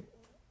made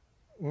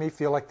me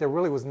feel like there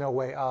really was no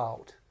way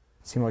out.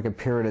 It seemed like a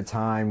period of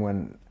time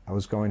when I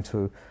was going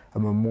to a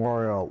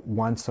memorial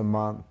once a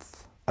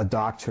month, a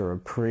doctor, a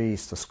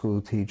priest, a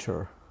school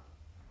teacher.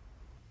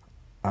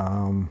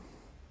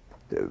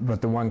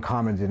 But the one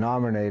common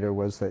denominator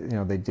was that, you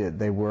know,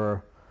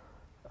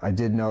 I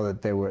did know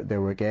that they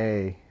were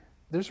gay.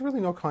 There's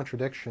really no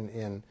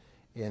contradiction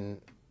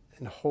in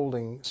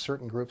holding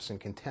certain groups in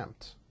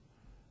contempt,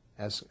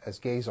 as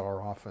gays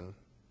are often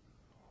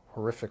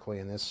horrifically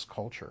in this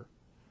culture,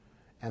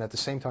 and at the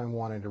same time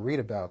wanting to read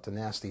about the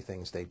nasty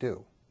things they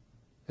do.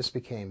 This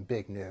became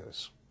big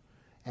news.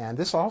 And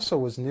this also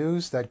was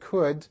news that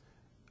could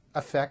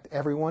affect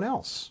everyone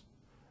else.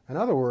 In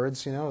other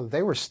words, you know,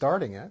 they were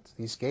starting it.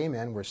 These gay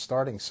men were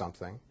starting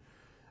something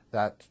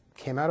that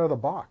came out of the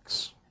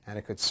box, and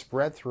it could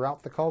spread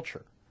throughout the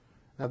culture.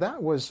 Now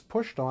that was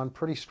pushed on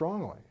pretty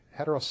strongly.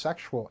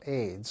 Heterosexual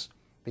AIDS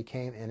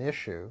became an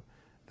issue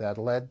that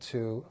led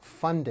to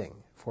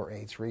funding for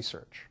AIDS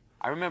research.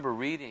 I remember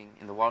reading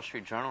in the Wall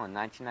Street Journal in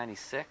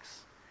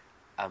 1996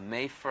 a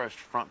May 1st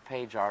front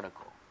page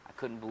article. I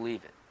couldn't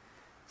believe it.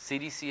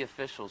 CDC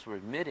officials were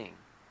admitting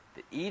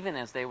that even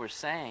as they were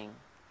saying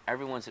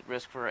everyone's at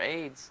risk for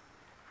AIDS,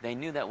 they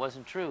knew that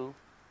wasn't true,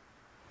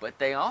 but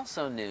they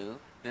also knew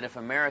that if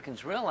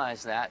Americans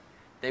realized that,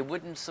 they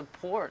wouldn't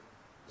support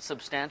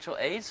substantial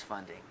AIDS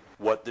funding.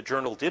 What the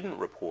journal didn't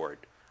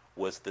report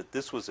was that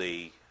this was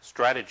a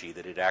strategy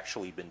that had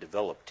actually been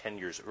developed 10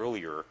 years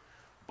earlier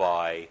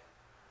by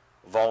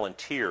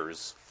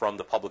volunteers from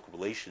the public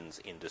relations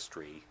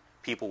industry,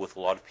 people with a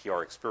lot of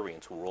PR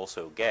experience who were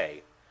also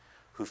gay,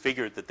 who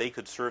figured that they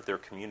could serve their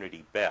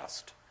community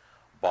best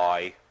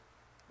by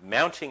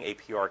mounting a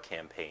PR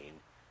campaign,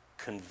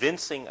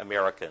 convincing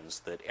Americans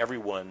that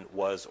everyone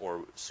was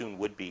or soon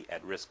would be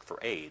at risk for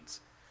AIDS,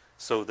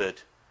 so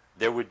that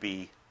there would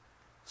be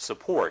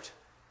support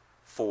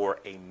for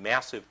a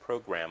massive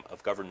program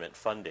of government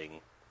funding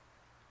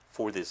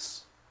for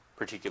this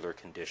particular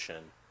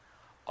condition,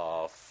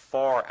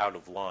 far out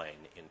of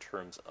line in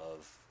terms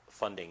of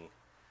funding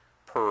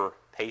per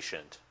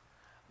patient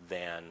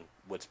than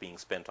what's being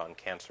spent on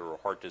cancer or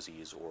heart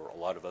disease or a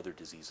lot of other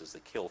diseases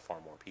that kill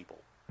far more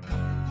people.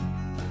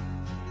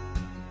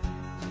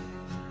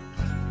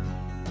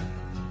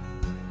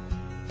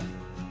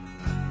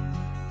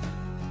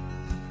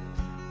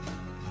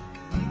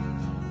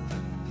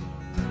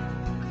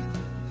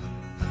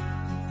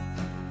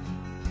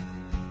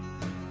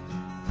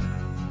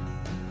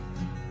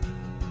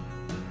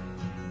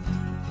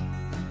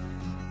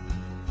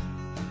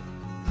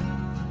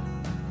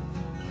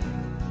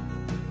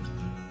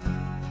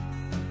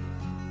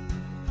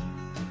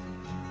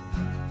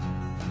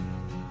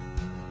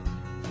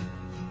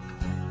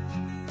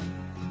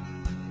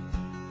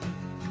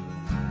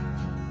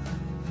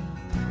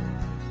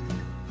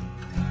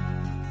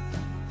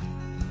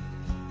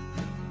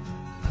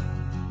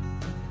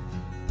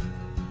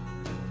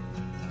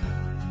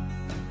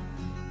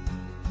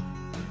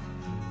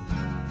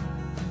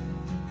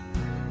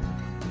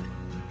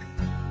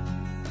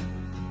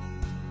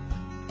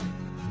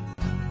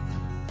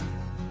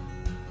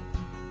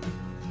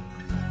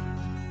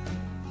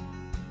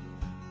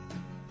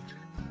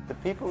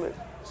 People that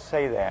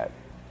say that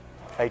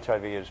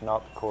HIV is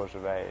not the cause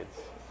of AIDS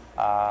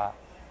are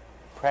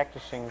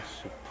practicing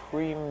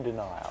supreme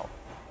denial.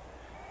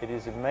 It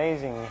is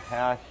amazing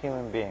how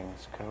human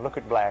beings can look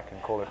at black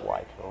and call it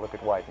white, or look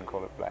at white and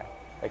call it black.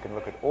 They can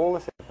look at all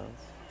this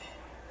evidence,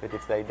 but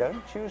if they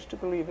don't choose to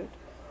believe it,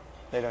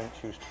 they don't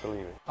choose to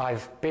believe it.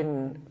 I've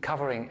been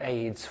covering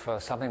AIDS for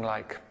something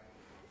like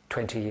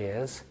 20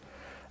 years,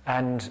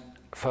 and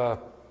for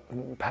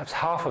perhaps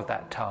half of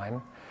that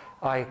time,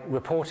 I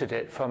reported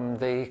it from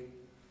the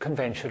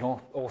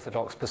conventional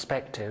orthodox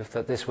perspective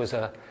that this was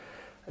a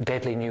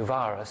deadly new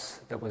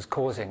virus that was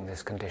causing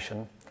this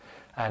condition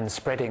and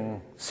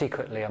spreading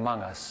secretly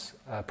among us,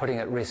 putting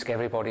at risk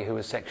everybody who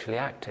was sexually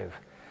active.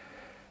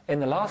 In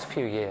the last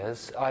few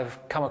years, I've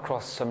come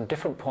across some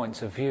different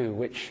points of view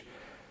which,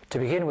 to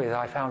begin with,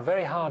 I found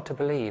very hard to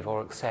believe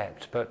or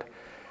accept, but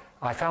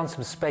I found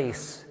some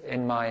space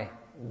in my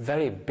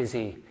very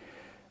busy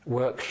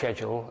work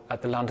schedule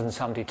at the London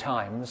Sunday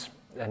Times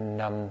in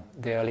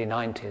the early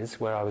 90s,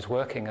 where I was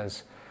working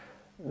as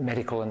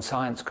medical and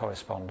science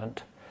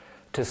correspondent,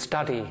 to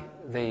study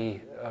the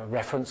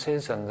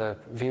references and the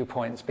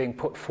viewpoints being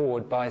put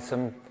forward by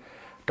some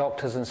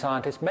doctors and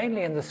scientists,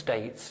 mainly in the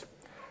States,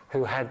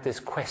 who had this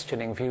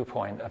questioning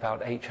viewpoint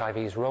about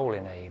HIV's role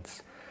in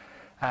AIDS.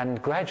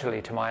 And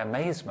gradually, to my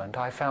amazement,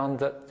 I found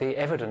that the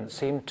evidence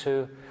seemed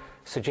to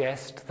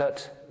suggest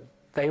that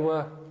they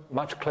were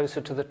much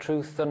closer to the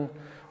truth than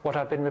what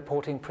I'd been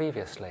reporting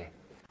previously.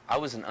 I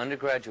was an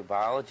undergraduate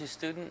biology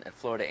student at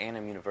Florida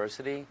A&M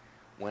University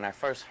when I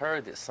first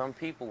heard that some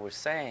people were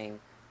saying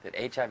that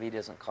HIV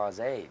doesn't cause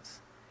AIDS.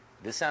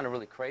 This sounded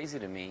really crazy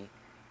to me,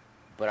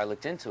 but I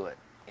looked into it,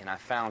 and I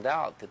found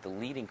out that the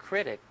leading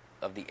critic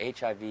of the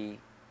HIV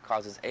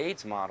causes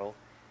AIDS model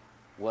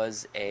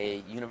was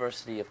a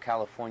University of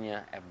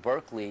California at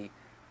Berkeley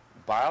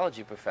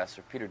biology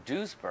professor, Peter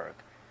Duesberg,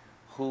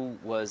 who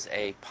was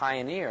a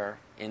pioneer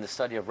in the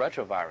study of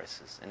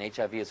retroviruses, and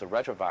HIV is a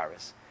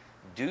retrovirus.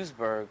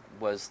 Duesberg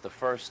was the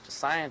first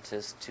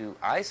scientist to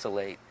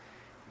isolate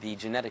the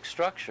genetic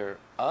structure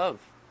of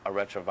a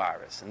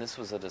retrovirus, and this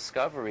was a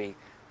discovery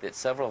that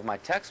several of my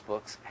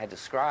textbooks had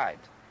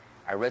described.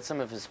 I read some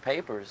of his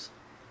papers.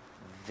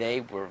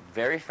 They were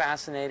very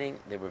fascinating,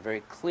 they were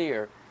very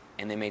clear,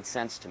 and they made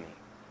sense to me.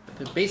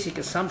 The basic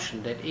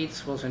assumption that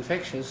AIDS was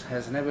infectious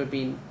has never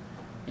been,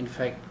 in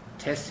fact,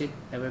 tested,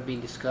 never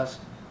been discussed,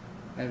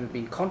 never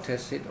been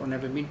contested, or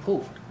never been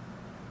proved.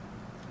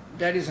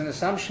 That is an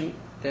assumption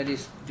that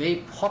is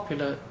very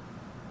popular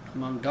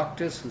among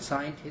doctors and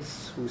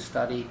scientists who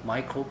study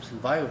microbes and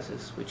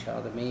viruses, which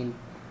are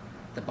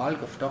the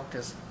bulk of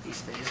doctors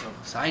these days, or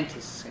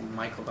scientists in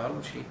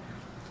microbiology.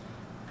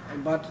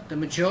 But the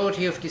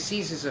majority of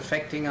diseases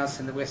affecting us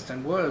in the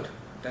Western world,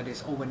 that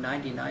is over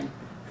 99%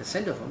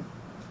 of them,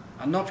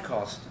 are not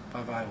caused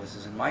by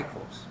viruses and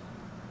microbes.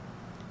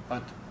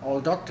 But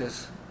all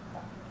doctors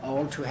are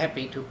all too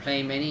happy to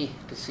blame any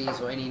disease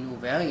or any new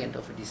variant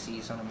of a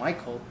disease on a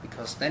microbe,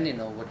 because then they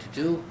know what to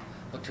do,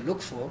 what to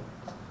look for,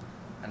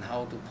 and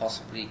how to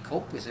possibly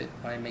cope with it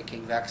by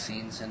making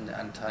vaccines and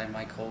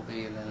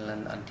antimicrobial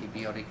and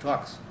antibiotic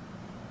drugs.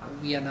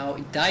 We are now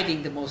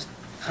indicting the most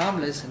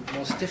harmless and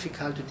most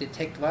difficult to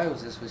detect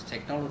viruses with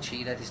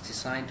technology that is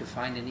designed to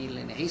find a needle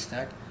in a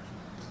haystack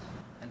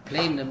and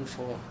blame them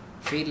for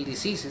fatal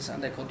diseases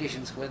under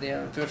conditions where they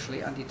are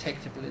virtually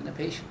undetectable in a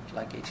patient,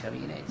 like HIV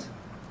and AIDS.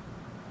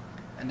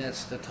 And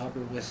that's the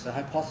trouble with the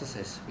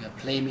hypothesis. We are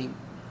blaming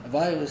a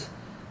virus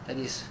that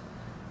is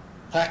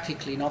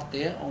practically not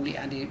there, only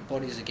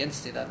antibodies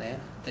against it are there,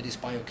 that is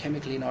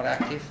biochemically not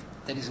active,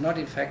 that is not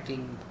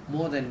infecting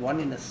more than 1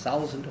 in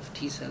 1,000 of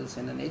T cells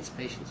in an AIDS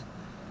patient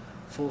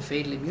for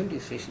fatal immune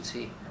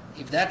deficiency.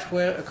 If that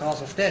were a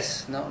cause of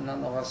death, none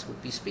of us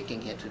would be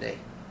speaking here today.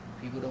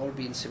 We would all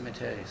be in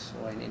cemeteries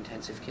or in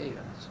intensive care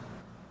units.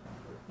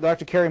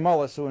 Dr. Kary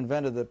Mullis, who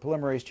invented the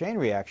polymerase chain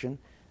reaction,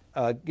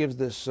 gives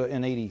this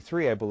in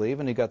 '83, I believe,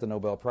 and he got the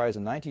Nobel Prize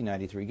in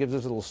 1993, gives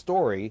this little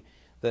story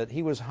that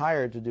he was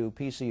hired to do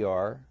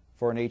PCR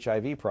for an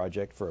HIV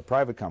project for a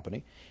private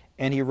company,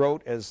 and he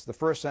wrote as the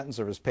first sentence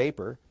of his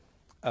paper,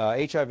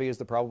 HIV is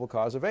the probable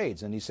cause of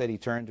AIDS. And he said he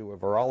turned to a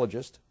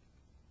virologist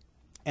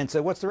and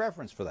said, what's the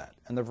reference for that?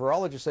 And the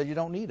virologist said, you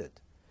don't need it.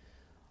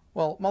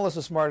 Well, Mullis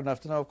is smart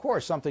enough to know, of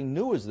course, something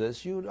new as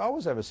this, you'd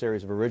always have a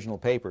series of original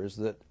papers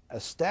that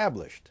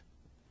established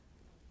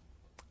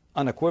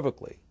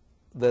unequivocally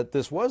that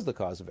this was the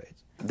cause of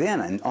AIDS.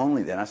 Then, and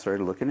only then, I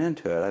started looking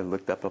into it. I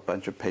looked up a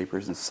bunch of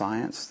papers in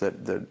Science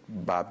that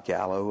Bob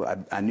Gallo,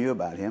 I knew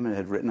about him and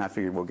had written. I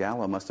figured, well,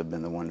 Gallo must have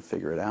been the one to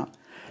figure it out,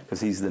 because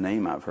he's the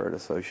name I've heard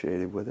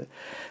associated with it.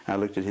 And I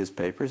looked at his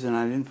papers, and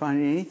I didn't find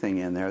anything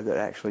in there that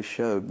actually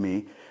showed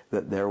me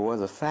that there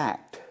was a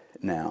fact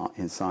now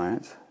in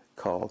science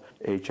called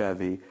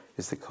HIV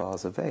is the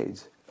cause of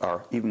AIDS,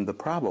 or even the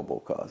probable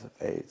cause of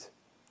AIDS,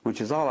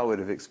 which is all I would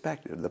have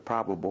expected, the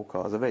probable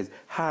cause of AIDS.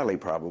 Highly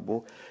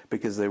probable,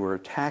 because they were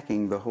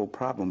attacking the whole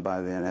problem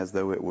by then as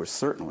though it were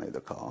certainly the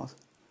cause.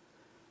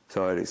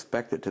 So I'd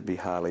expect it to be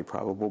highly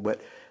probable,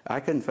 but I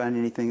couldn't find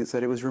anything that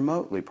said it was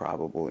remotely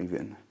probable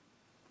even.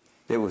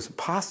 It was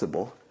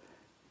possible,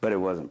 but it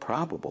wasn't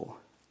probable.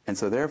 And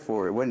so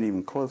therefore, it wasn't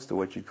even close to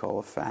what you'd call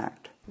a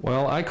fact.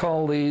 Well, I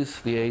call these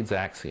the AIDS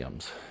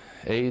axioms.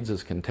 AIDS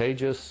is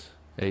contagious,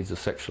 AIDS is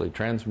sexually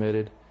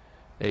transmitted,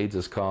 AIDS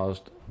is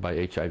caused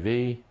by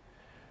HIV,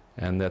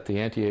 and that the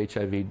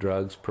anti-HIV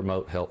drugs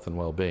promote health and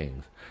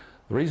well-being.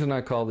 The reason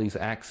I call these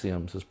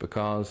axioms is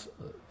because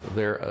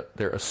they're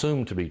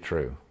assumed to be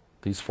true.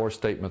 These four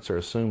statements are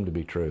assumed to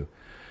be true.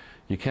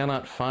 You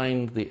cannot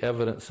find the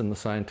evidence in the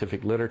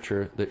scientific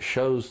literature that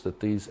shows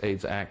that these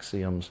AIDS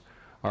axioms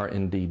are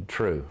indeed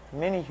true.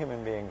 Many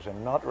human beings are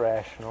not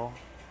rational.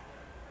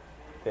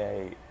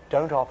 They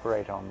don't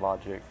operate on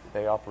logic.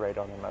 They operate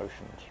on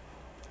emotions.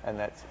 And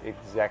that's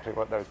exactly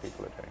what those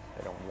people are doing.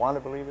 They don't want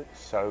to believe it,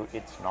 so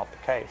it's not the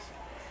case.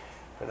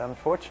 But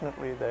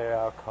unfortunately, they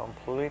are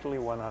completely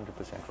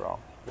 100% wrong.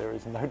 There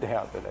is no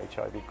doubt that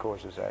HIV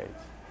causes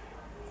AIDS.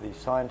 The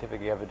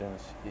scientific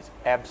evidence is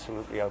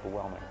absolutely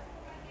overwhelming.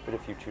 But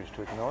if you choose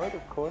to ignore it,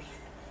 of course,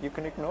 you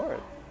can ignore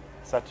it.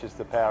 Such is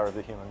the power of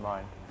the human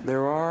mind.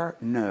 There are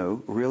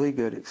no really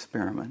good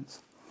experiments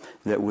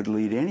that would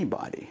lead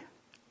anybody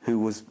who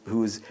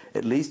was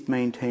at least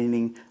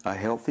maintaining a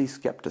healthy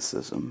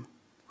skepticism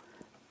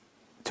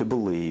to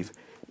believe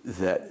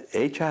that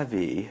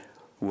HIV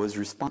was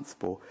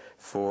responsible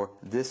for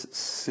this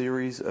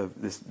series of,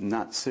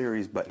 not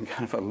series, but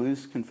kind of a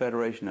loose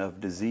confederation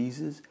of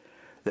diseases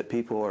that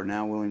people are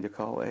now willing to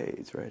call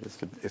AIDS, right?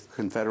 It's a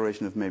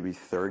confederation of maybe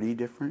 30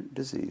 different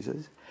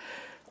diseases,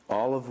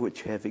 all of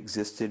which have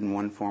existed in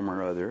one form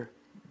or other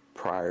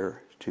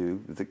prior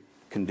to the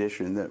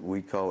condition that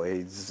we call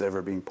AIDS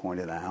ever being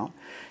pointed out,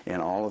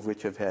 and all of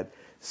which have had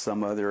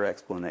some other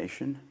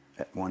explanation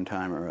at one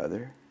time or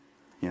other.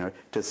 You know,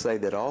 to say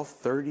that all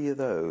 30 of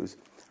those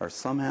are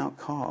somehow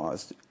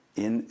caused,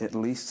 in at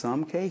least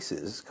some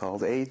cases,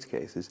 called AIDS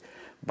cases,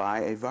 by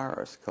a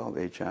virus called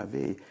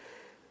HIV,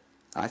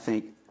 I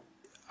think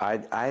I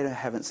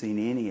haven't seen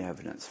any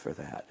evidence for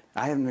that.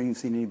 I haven't even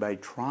seen anybody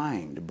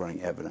trying to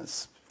bring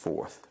evidence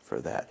forth for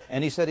that.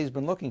 And he said he's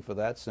been looking for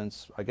that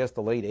since, I guess,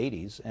 the late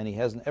 80s, and he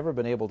hasn't ever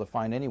been able to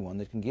find anyone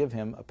that can give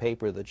him a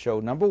paper that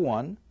showed, number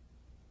one,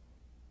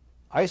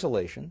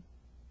 isolation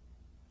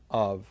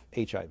of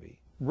HIV,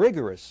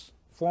 rigorous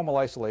formal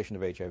isolation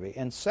of HIV,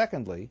 and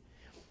secondly,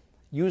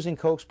 using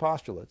Koch's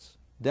postulates,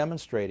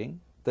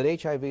 demonstrating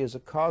that HIV is a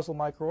causal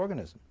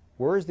microorganism.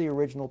 Where is the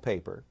original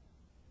paper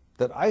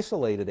that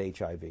isolated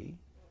HIV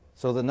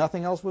so that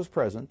nothing else was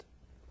present,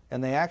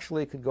 and they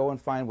actually could go and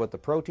find what the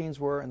proteins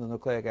were and the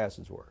nucleic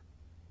acids were?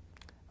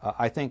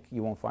 I think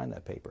you won't find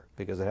that paper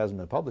because it hasn't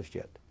been published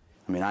yet.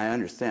 I mean, I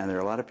understand there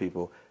are a lot of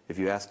people, if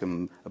you ask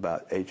them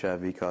about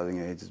HIV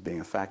causing AIDS as being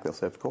a fact, they'll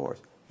say, of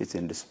course, it's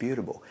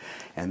indisputable.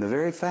 And the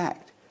very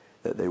fact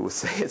that they will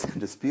say it's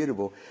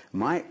indisputable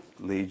might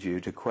lead you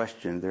to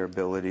question their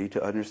ability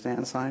to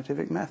understand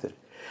scientific method.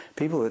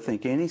 People that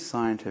think any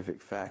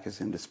scientific fact is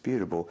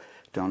indisputable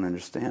don't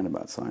understand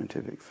about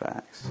scientific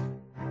facts.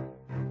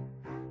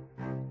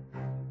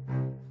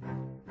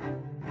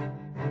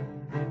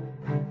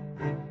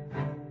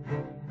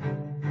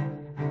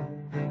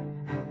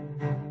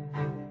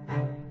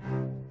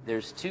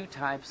 There's two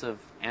types of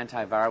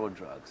antiviral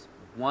drugs.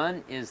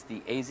 One is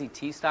the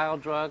AZT style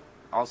drug,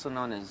 also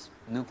known as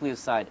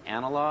nucleoside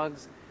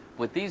analogs.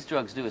 What these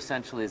drugs do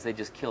essentially is they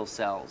just kill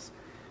cells.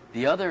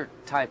 The other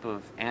type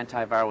of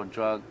antiviral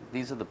drug,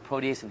 these are the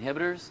protease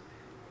inhibitors,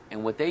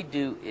 and what they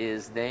do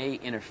is they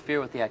interfere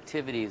with the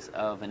activities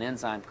of an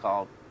enzyme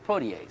called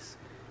protease.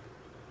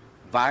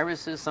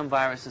 Some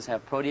viruses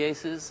have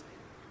proteases,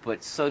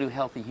 but so do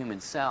healthy human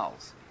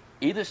cells.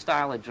 Either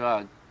style of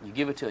drug, you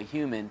give it to a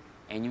human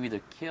and you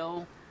either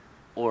kill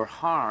or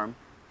harm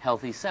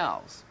healthy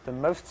cells. The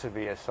most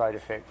severe side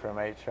effect from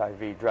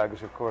HIV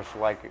drugs, of course,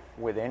 like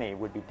with any,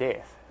 would be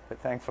death. But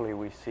thankfully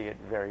we see it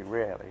very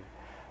rarely.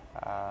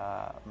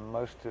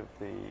 Most of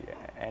the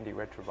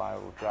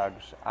antiretroviral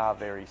drugs are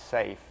very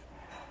safe,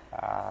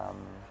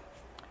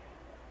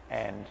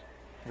 and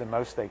the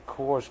most they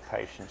cause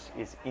patients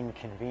is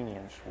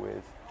inconvenience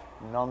with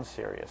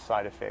non-serious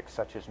side effects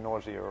such as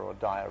nausea or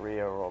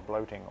diarrhea or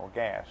bloating or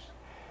gas.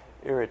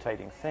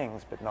 Irritating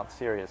things, but not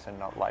serious and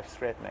not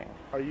life-threatening.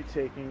 Are you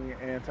taking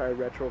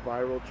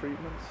antiretroviral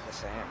treatments?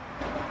 Yes, I am.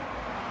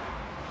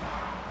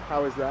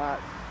 How is that?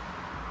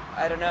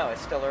 I don't know. It's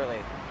still early.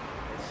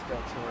 It's still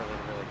too early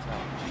to really tell.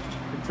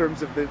 In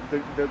terms of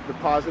the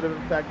positive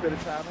effect that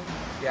it's having?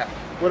 Yeah.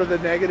 What are the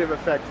negative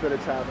effects that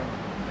it's having?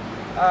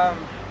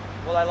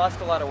 Well, I lost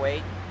a lot of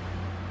weight,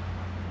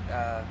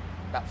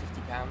 about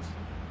 50 pounds,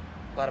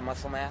 a lot of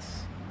muscle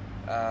mass,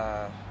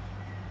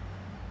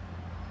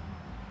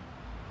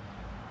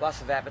 loss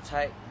of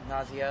appetite,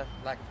 nausea,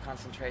 lack of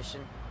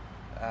concentration,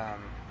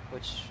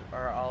 which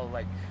are all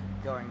like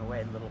going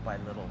away little by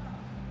little.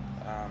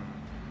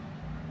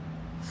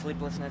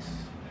 Sleeplessness.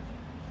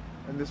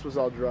 And this was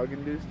all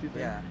drug-induced, you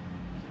think? Yeah.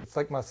 It's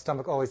like my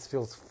stomach always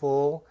feels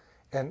full,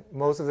 and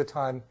most of the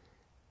time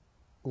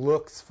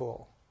looks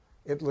full.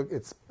 It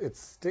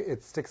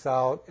sticks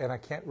out, and I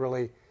can't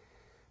really.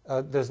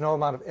 There's no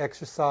amount of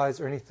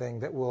exercise or anything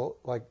that will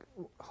like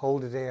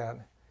hold it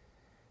in.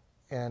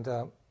 and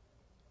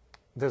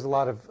there's a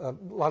lot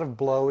of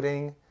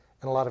bloating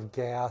and a lot of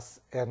gas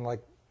and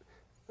like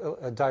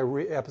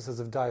episodes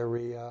of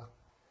diarrhea.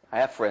 I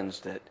have friends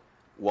that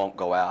won't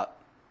go out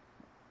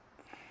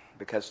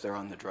because they're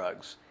on the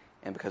drugs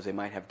and because they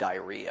might have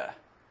diarrhea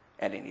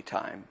at any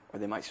time, or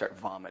they might start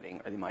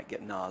vomiting, or they might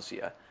get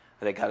nausea,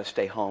 or they got to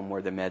stay home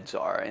where the meds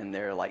are, and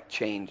they're like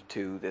chained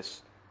to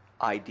this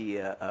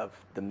idea of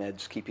the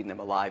meds keeping them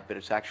alive, but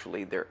it's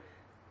actually they're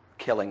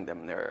killing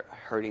them. They're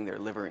hurting their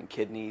liver and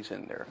kidneys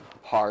and their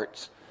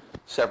hearts.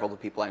 Several of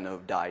the people I know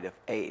have died of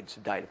AIDS,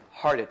 died of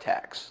heart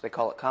attacks. They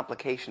call it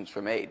complications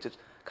from AIDS. It's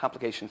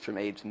complications from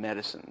AIDS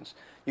medicines.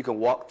 You can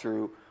walk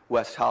through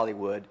West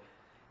Hollywood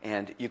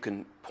and you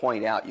can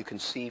point out, you can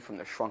see from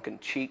the shrunken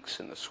cheeks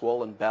and the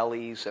swollen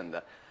bellies and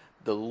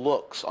the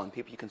looks on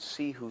people, you can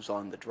see who's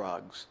on the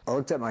drugs. I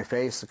looked at my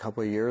face a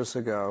couple of years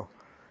ago,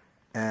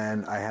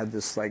 and I had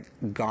this like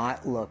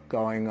gaunt look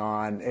going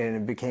on, and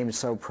it became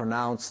so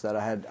pronounced that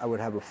I would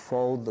have a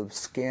fold of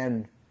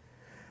skin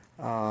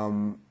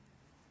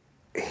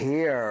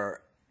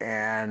here,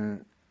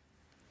 and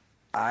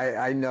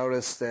I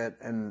noticed it,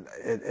 and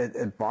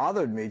it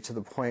bothered me to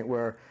the point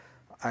where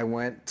I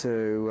went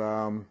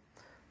to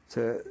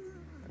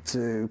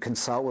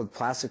consult with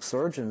plastic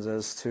surgeons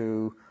as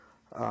to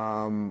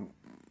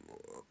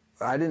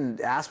I didn't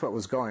ask what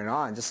was going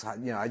on. Just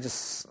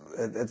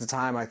at the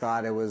time I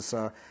thought it was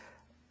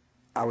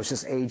I was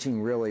just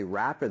aging really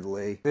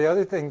rapidly. The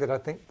other thing that I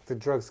think the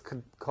drugs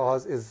could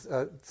cause is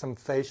some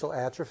facial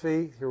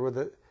atrophy. Here were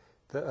the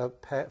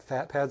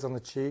fat pads on the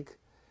cheek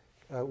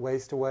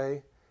waste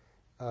away.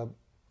 I'm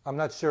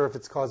not sure if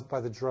it's caused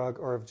by the drug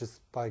or if just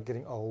by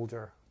getting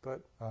older,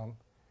 but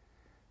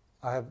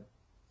I have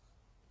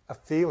a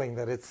feeling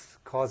that it's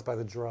caused by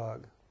the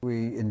drug.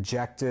 We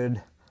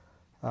injected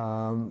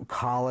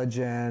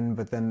collagen,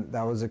 but then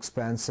that was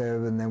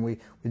expensive, and then we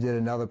did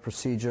another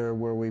procedure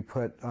where we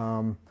put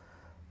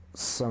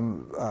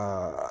some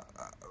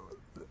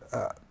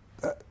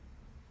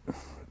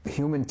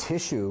human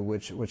tissue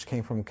which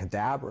came from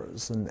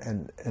cadavers,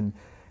 and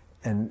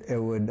it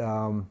would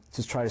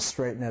just try to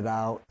straighten it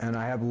out. And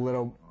I have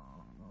little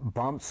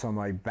bumps on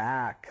my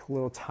back,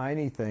 little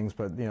tiny things,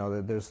 but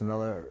there's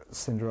another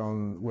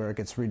syndrome where it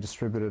gets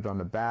redistributed on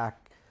the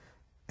back,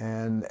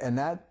 and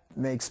that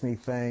makes me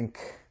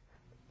think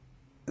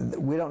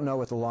we don't know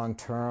what the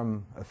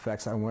long-term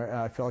effects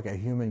are. I feel like a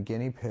human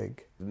guinea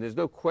pig. And there's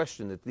no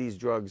question that these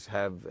drugs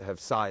have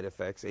side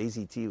effects.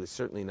 AZT was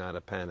certainly not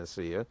a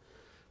panacea,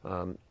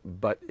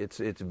 but it's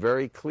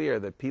very clear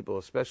that people,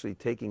 especially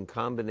taking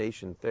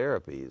combination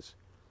therapies,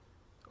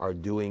 are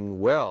doing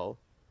well,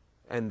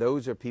 and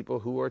those are people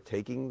who are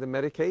taking the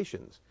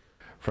medications.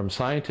 From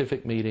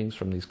scientific meetings,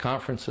 from these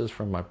conferences,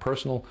 from my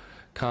personal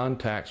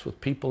contacts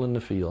with people in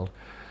the field,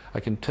 I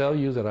can tell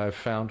you that I've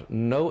found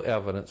no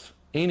evidence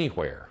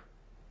anywhere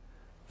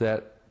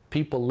that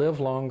people live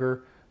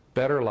longer,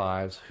 better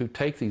lives who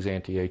take these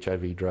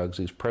anti-HIV drugs,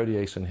 these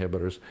protease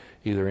inhibitors,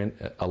 either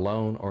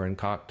alone or in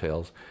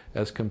cocktails,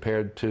 as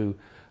compared to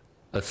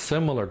a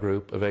similar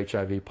group of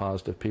HIV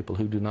positive people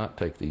who do not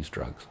take these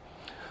drugs.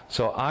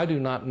 So I do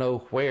not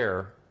know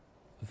where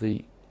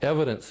the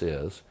evidence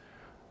is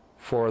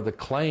for the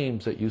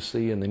claims that you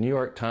see in the New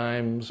York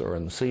Times or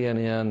in the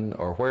CNN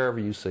or wherever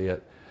you see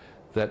it,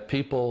 that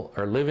people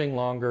are living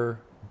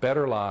longer,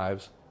 better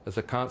lives as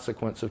a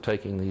consequence of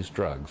taking these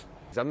drugs.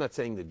 I'm not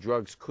saying that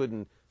drugs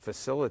couldn't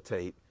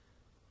facilitate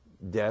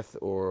death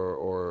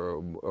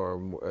or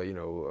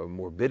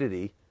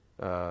morbidity.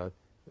 I'm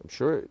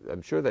sure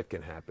that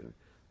can happen,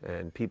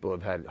 and people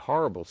have had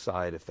horrible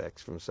side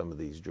effects from some of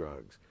these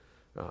drugs.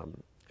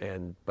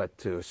 But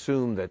to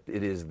assume that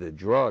it is the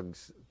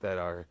drugs that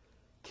are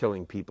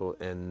killing people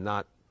and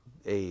not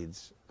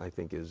AIDS, I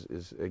think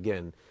is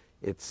again,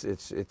 it's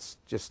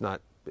just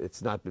not,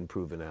 it's not been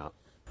proven out.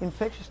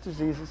 Infectious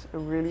diseases are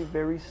really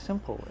very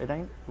simple. It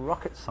ain't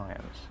rocket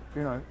science.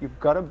 You've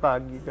got a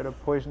bug, you've got to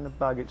poison the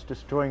bug, it's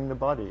destroying the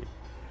body.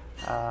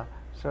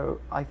 So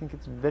I think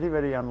it's very,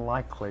 very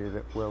unlikely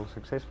that we'll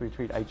successfully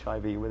treat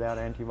HIV without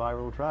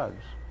antiviral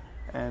drugs.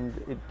 And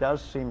it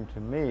does seem to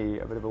me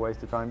a bit of a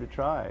waste of time to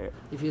try.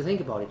 If you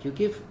think about it,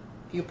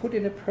 you put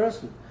in a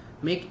person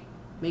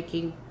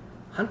making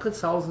hundreds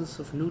of thousands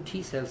of new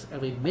T cells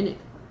every minute,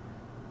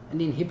 an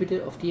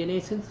inhibitor of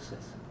DNA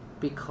synthesis,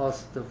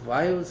 because the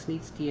virus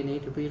needs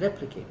DNA to be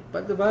replicated.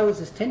 But the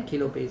virus is 10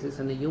 kilobases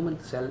and the human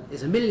cell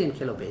is 1 million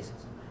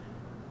kilobases.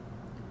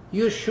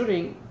 You're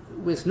shooting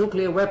with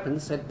nuclear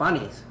weapons at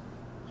bunnies.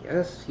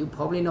 Yes, you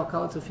probably knock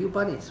out a few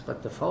bunnies,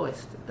 but the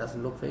forest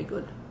doesn't look very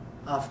good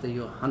after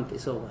your hunt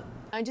is over.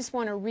 I just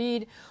want to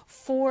read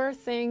 4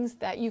 things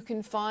that you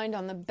can find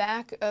on the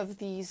back of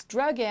these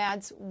drug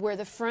ads, where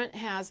the front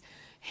has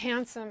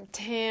handsome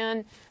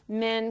tan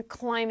men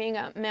climbing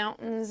up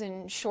mountains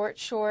in short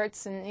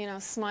shorts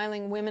and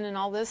smiling women and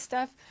all this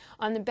stuff.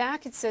 On the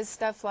back it says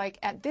stuff like,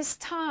 at this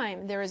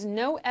time there is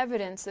no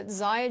evidence that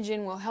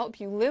Zyogen will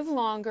help you live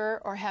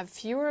longer or have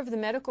fewer of the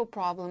medical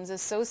problems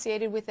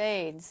associated with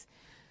AIDS.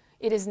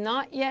 It is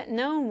not yet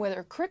known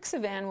whether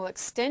Crixivan will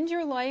extend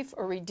your life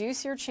or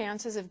reduce your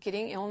chances of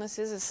getting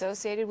illnesses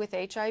associated with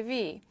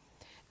HIV.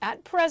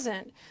 At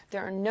present,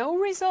 there are no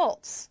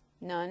results,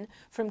 none,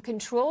 from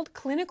controlled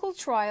clinical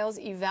trials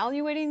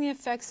evaluating the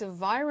effects of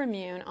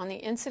Viramune on the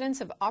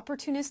incidence of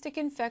opportunistic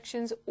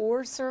infections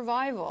or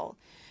survival.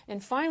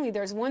 And finally,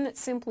 there's one that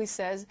simply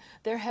says,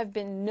 there have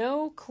been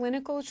no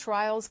clinical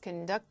trials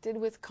conducted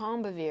with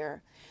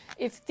Combivir.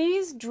 If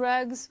these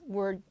drugs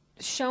were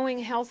showing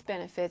health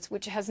benefits,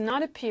 which has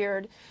not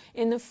appeared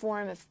in the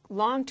form of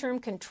long-term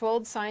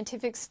controlled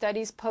scientific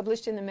studies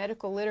published in the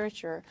medical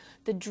literature,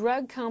 the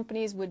drug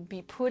companies would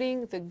be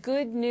putting the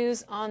good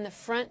news on the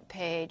front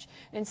page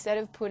instead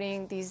of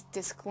putting these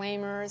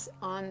disclaimers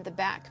on the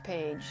back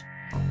page.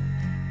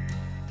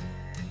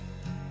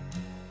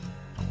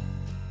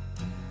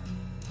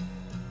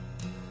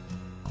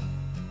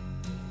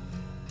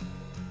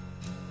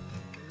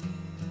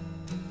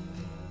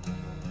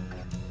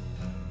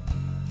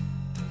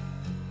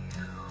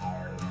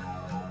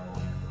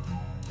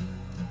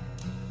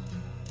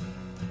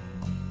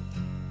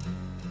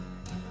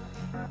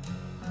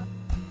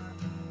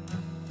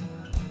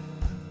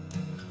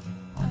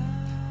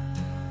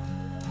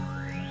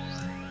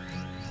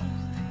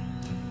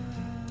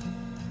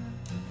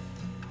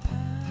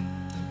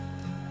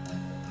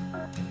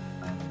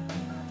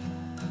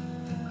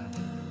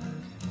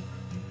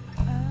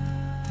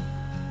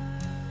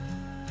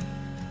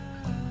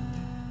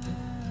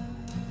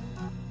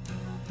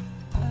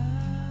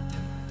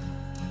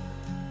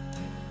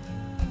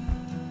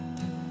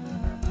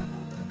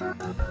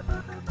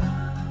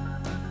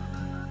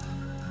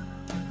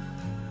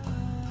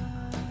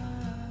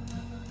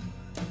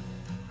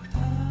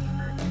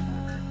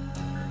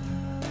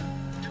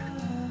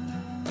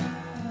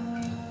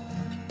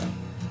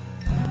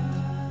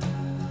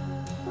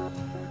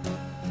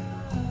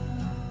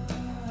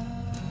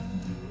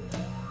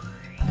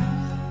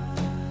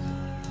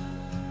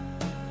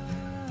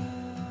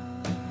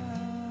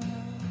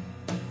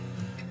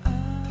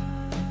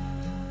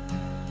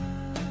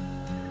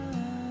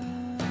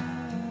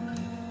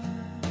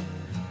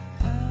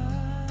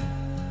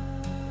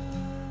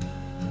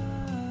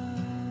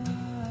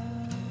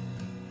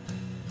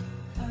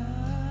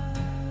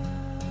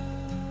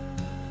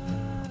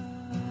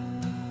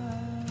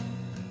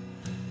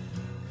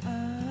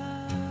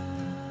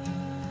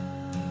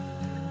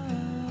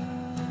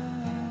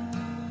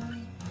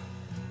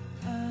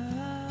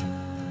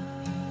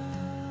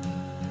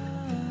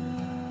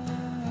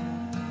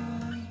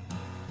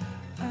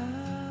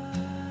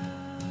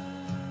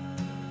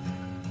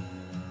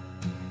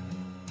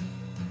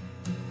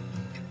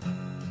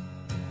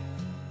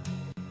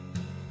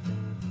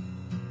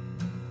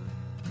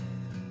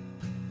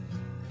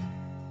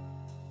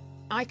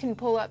 I can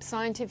pull up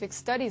scientific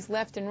studies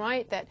left and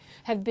right that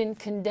have been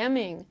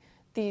condemning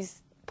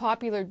these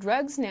popular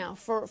drugs now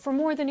for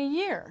more than a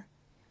year.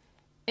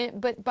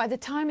 But by the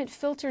time it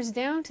filters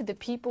down to the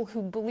people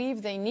who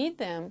believe they need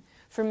them,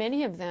 for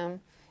many of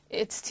them,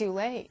 it's too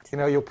late. You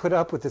know, you'll put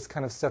up with this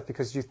kind of stuff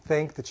because you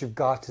think that you've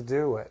got to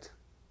do it.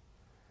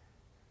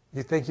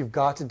 You think you've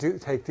got to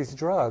take these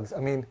drugs. I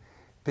mean,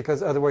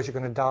 because otherwise you're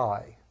going to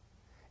die.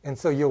 And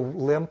so you'll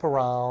limp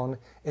around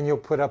and you'll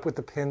put up with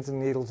the pins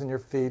and needles in your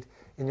feet,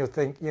 and you'll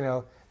think, you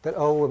know, that,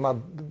 oh, my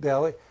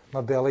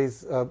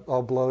belly's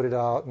all bloated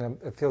out,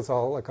 and it feels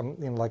all like I'm,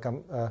 you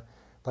know,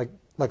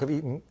 like I've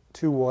eaten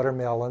 2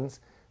 watermelons,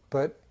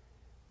 but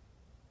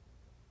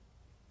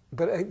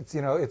it's,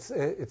 you know,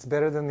 it's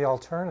better than the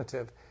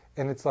alternative,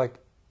 and it's like,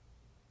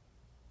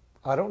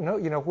 I don't know,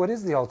 you know, what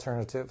is the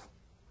alternative?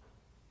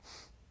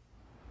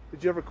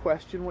 Did you ever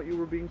question what you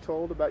were being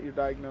told about your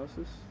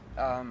diagnosis?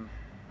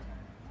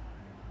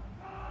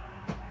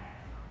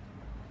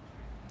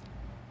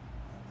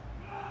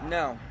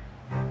 No.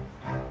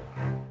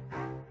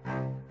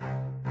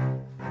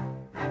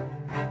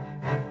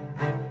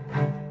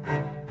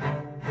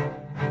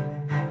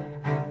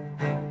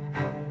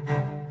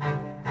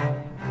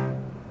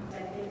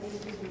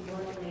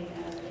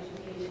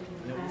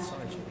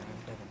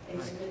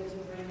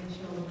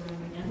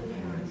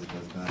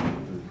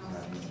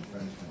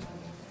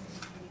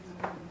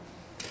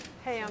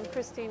 Hey, I'm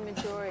Christine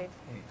Majori.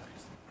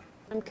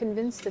 I'm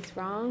convinced it's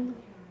wrong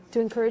to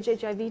encourage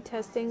HIV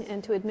testing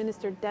and to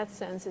administer death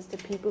sentences to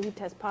people who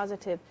test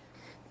positive.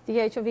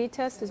 The HIV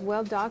test is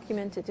well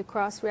documented to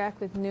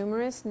cross-react with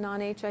numerous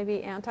non-HIV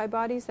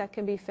antibodies that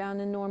can be found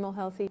in normal,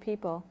 healthy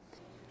people.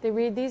 They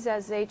read these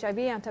as HIV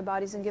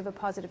antibodies and give a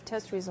positive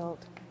test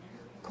result.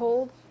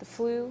 Cold, the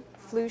flu,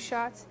 flu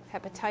shots,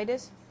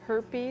 hepatitis,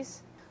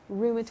 herpes,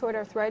 rheumatoid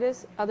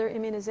arthritis, other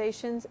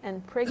immunizations,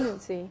 and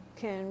pregnancy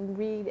can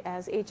read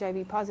as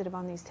HIV positive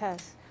on these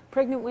tests.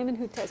 Pregnant women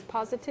who test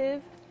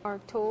positive are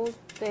told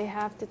they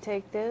have to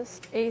take this,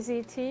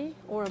 AZT,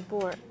 or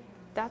abort.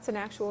 That's an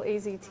actual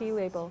AZT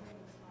label.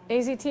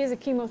 AZT is a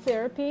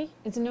chemotherapy.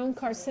 It's a known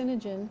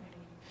carcinogen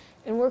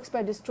and works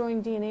by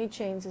destroying DNA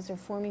chains as they're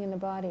forming in the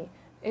body.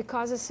 It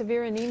causes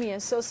severe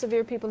anemia, so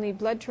severe people need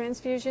blood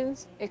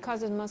transfusions. It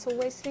causes muscle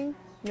wasting,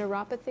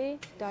 neuropathy,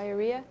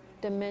 diarrhea,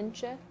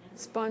 dementia,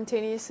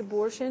 spontaneous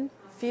abortion,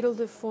 fetal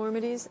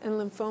deformities, and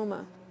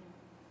lymphoma.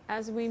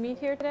 As we meet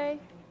here today,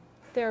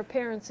 there are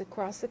parents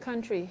across the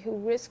country who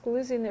risk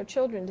losing their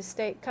children to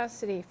state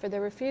custody for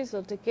their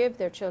refusal to give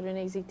their children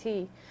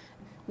AZT.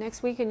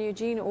 Next week in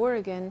Eugene,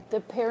 Oregon, the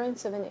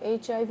parents of an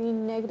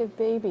HIV-negative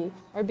baby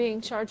are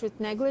being charged with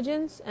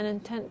negligence and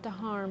intent to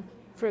harm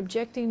for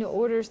objecting to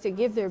orders to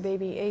give their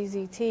baby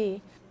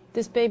AZT.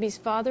 This baby's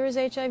father is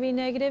HIV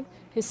negative,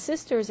 his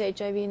sister is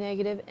HIV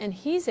negative, and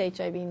he's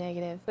HIV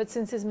negative. But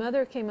since his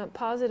mother came up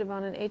positive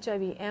on an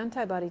HIV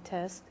antibody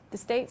test, the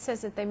state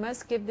says that they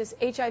must give this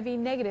HIV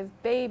negative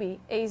baby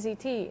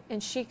AZT,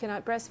 and she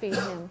cannot breastfeed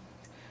him.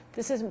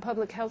 This isn't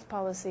public health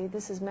policy,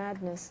 this is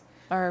madness.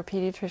 Our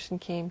pediatrician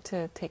came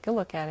to take a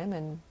look at him,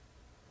 and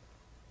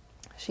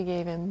she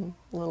gave him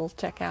a little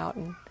checkout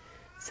and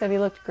said he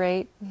looked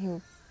great.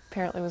 He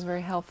apparently was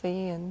very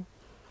healthy, and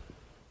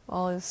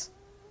all his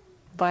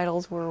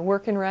vitals were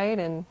working right,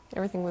 and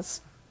everything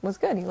was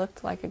good. He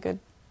looked like a good,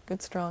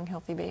 strong,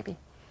 healthy baby.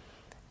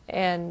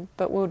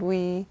 But would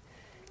we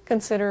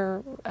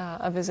consider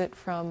a visit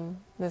from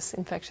this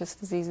infectious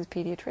diseases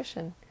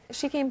pediatrician?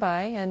 She came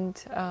by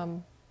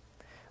and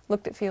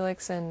looked at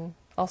Felix and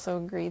also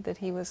agreed that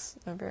he was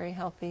a very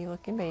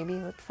healthy-looking baby,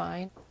 looked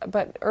fine,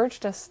 but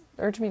urged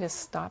me to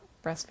stop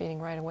breastfeeding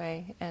right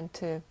away and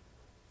to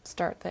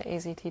start the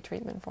AZT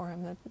treatment for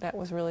him. That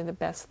was really the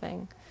best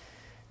thing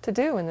to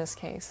do in this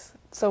case.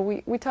 So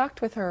we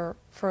talked with her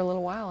for a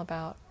little while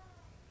about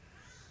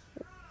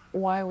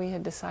why we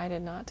had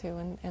decided not to,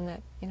 and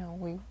that, you know,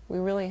 we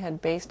really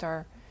had based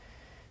our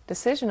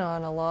decision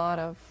on a lot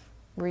of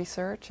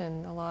research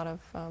and a lot of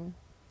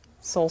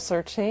soul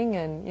searching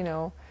and, you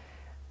know,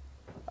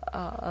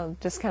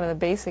 just kind of the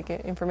basic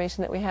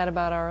information that we had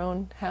about our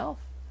own health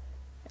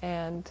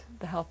and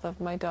the health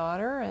of my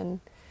daughter and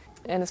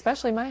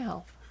especially my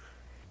health.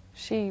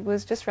 She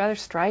was just rather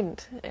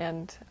strident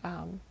and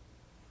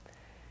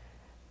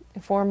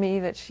informed me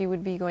that she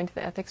would be going to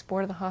the ethics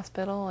board of the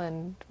hospital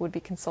and would be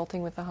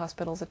consulting with the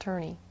hospital's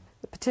attorney.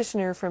 The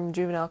petitioner from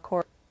juvenile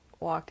court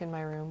walked in my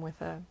room with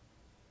a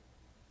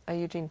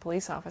Eugene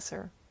police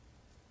officer,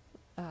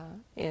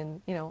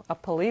 a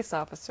police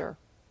officer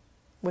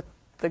with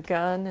the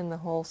gun and the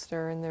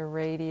holster and the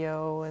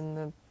radio and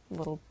the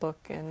little book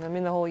and, I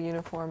mean, the whole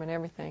uniform and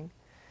everything.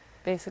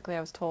 Basically, I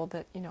was told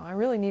that, you know, I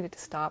really needed to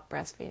stop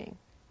breastfeeding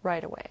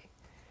right away,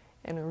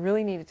 and I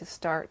really needed to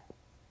start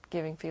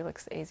giving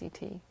Felix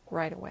AZT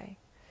right away.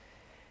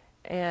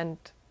 And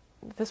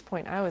at this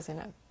point, I was in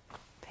a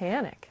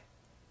panic.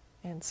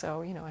 And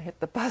so, you know, I hit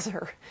the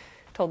buzzer,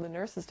 told the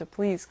nurses to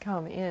please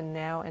come in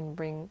now and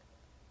bring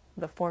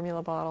the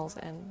formula bottles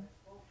and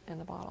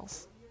the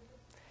bottles.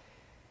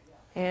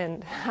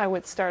 And I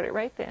would start it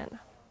right then.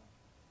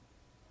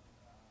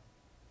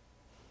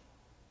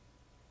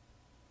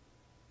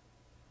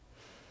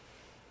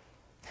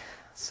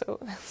 So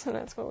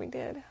that's what we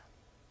did.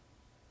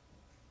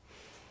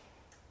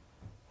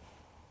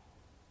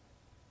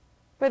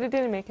 But it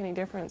didn't make any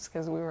difference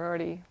because we were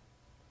already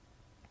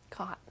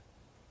caught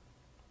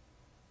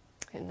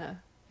in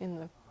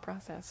the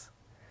process.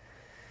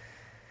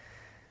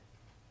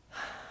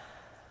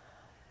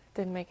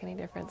 Didn't make any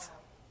difference.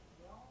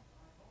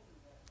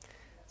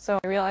 So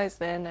I realized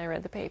then, I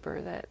read the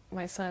paper, that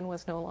my son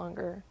was no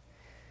longer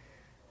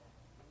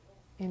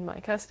in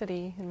my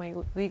custody, in my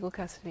legal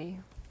custody,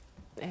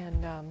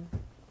 and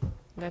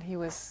that he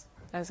was,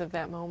 as of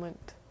that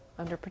moment,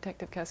 under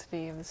protective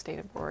custody of the state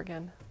of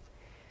Oregon.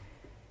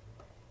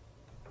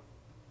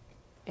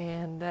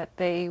 And that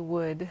they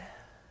would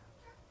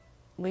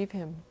leave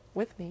him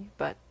with me,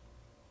 but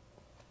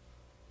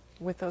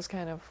with those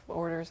kind of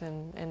orders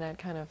and that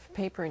kind of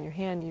paper in your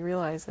hand, you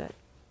realize that,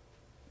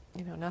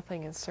 you know,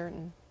 nothing is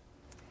certain.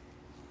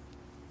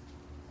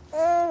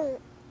 I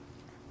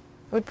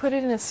would put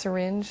it in a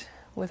syringe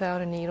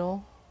without a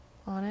needle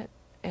on it,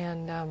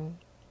 and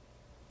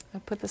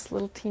I'd put this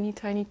little teeny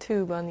tiny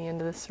tube on the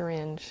end of the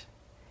syringe,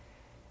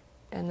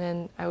 and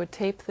then I would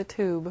tape the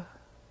tube,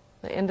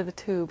 the end of the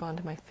tube,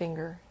 onto my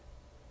finger.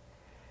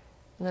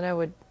 And then I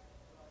would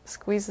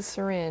squeeze the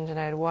syringe and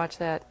I'd watch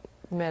that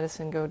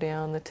medicine go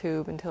down the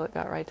tube until it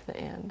got right to the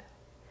end.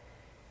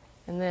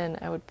 And then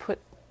I would put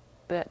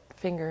that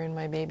finger in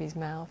my baby's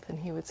mouth and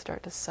he would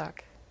start to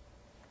suck.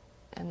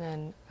 And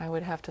then I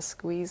would have to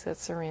squeeze that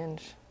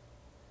syringe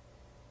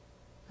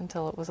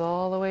until it was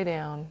all the way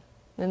down.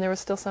 Then there was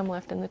still some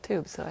left in the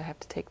tube, so I'd have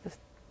to take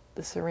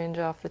the syringe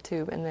off the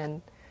tube and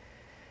then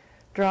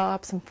draw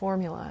up some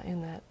formula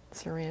in that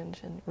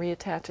syringe and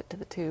reattach it to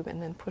the tube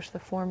and then push the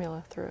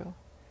formula through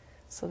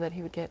so that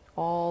he would get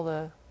all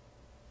the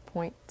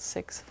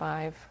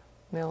 0.65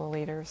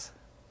 milliliters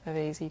of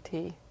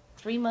AZT.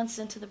 3 months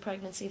into the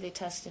pregnancy, they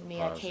tested me.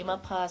 Positive. I came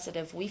up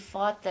positive. We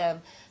fought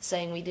them,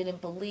 saying we didn't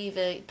believe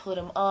it, put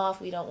them off,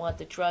 we don't want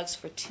the drugs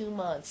for 2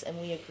 months, and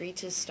we agreed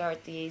to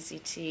start the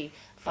AZT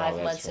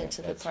 5 months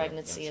into the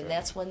pregnancy. And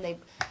that's when they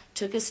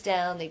took us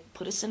down, they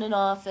put us in an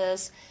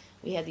office,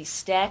 we had these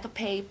stack of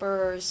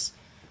papers,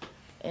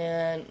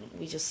 and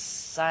we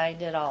just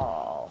signed it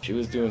all. She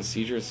was doing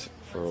seizures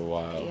for a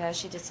while. Yeah,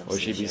 she did some Or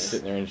she'd be seizures.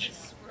 sitting there and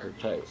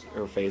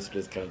her face would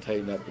just kind of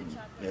tighten up, and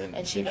And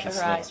then her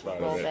snap eyes would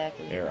out roll of it. back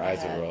in And her her eyes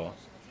head. would roll.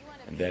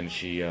 And then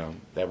she,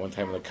 that one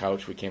time on the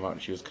couch, we came out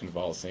and she was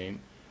convulsing.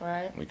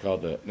 Right. We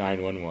called the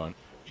 911.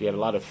 She had a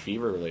lot of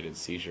fever-related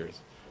seizures.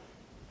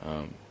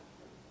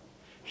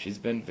 She's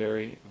been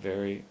very,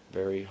 very,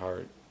 very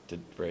hard to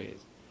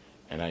raise.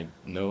 And I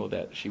know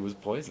that she was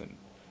poisoned.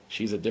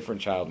 She's a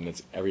different child, and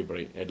it's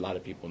everybody, a lot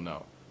of people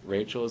know.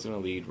 Rachel is going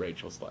to lead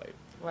Rachel's life.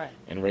 Right.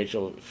 And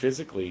Rachel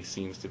physically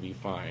seems to be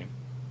fine.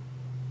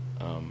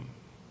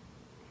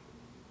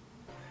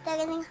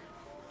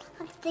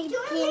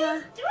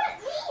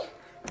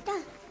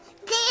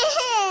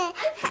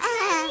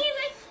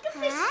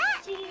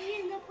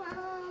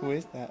 Who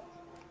is that?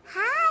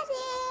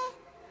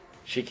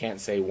 She can't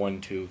say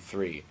 1, 2,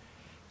 3.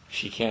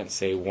 She can't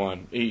say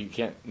one. You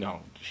can't. No,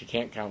 she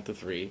can't count to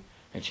 3,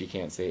 and she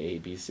can't say A,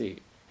 B, C,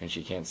 and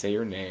she can't say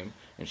her name,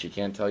 and she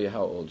can't tell you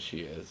how old she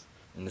is.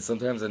 And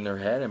sometimes in her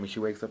head, I mean, she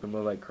wakes up in the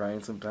middle like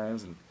crying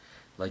sometimes, and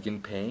like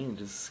in pain, and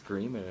just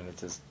screaming, and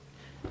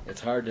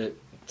it's hard to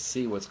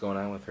see what's going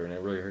on with her, and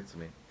it really hurts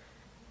me.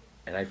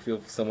 And I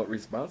feel somewhat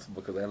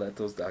responsible because I let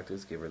those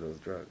doctors give her those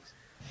drugs.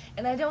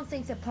 And I don't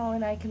think that Paul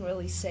and I can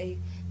really say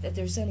that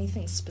there's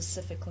anything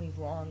specifically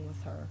wrong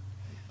with her,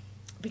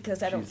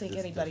 because I don't think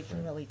anybody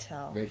can really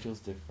tell.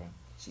 Rachel's different.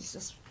 She's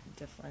just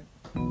different.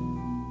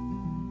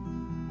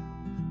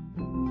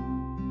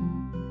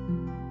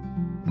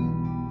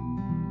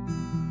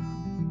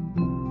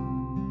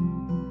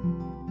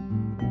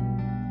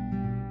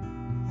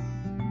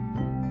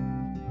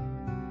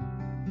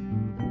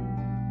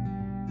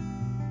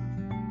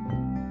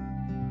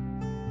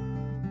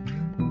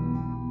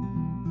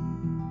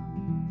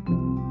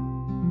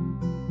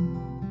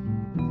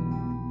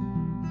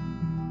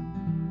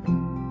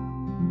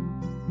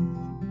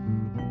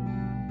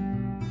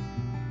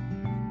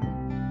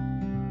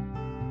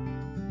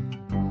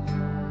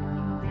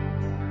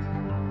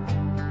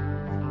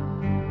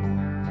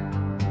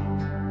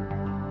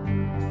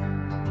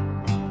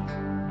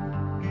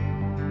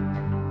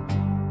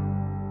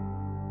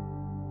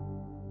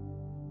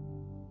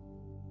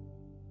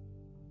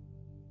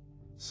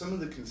 Some of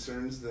the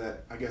concerns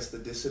that I guess the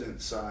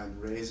dissident side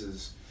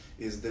raises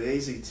is that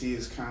AZT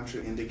is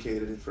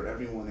contraindicated for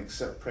everyone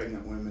except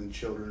pregnant women,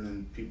 children,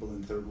 and people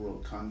in third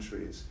world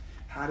countries.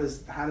 How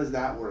does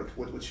that work?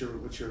 What's your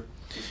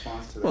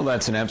response to that? Well,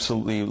 that's an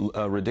absolutely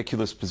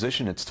ridiculous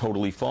position. It's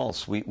totally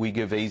false. We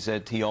give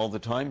AZT all the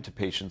time to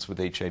patients with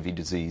HIV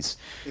disease.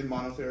 In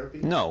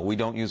monotherapy? No, we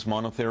don't use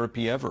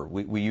monotherapy ever.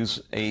 We use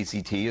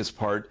AZT as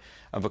part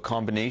of a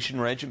combination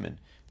regimen.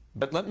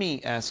 But let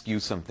me ask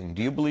you something.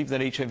 Do you believe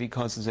that HIV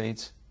causes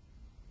AIDS?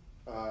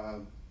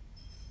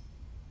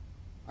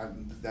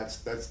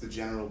 That's the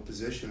general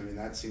position. I mean,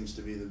 that seems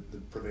to be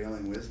the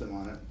prevailing wisdom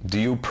on it. Do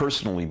you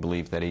personally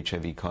believe that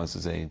HIV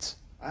causes AIDS?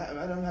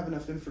 I don't have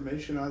enough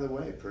information either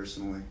way,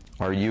 personally.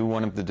 Are you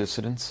one of the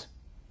dissidents?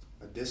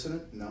 A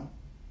dissident? No.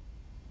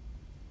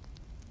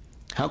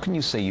 How can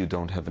you say you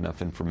don't have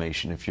enough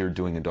information if you're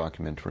doing a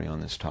documentary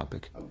on this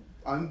topic?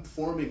 I'm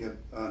forming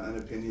an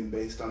opinion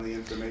based on the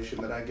information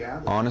that I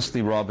gather.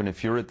 Honestly, Robin,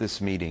 if you're at this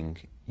meeting,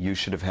 you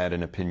should have had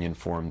an opinion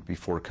formed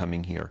before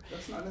coming here.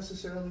 That's not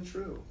necessarily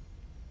true.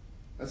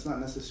 That's not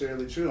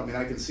necessarily true. I mean,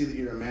 I can see that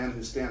you're a man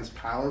who stands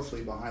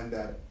powerfully behind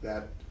that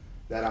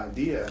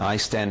idea. I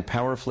stand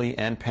powerfully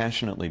and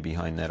passionately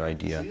behind that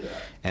idea.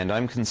 And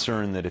I'm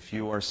concerned that if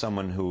you are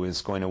someone who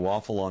is going to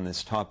waffle on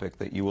this topic,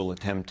 that you will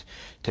attempt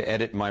to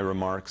edit my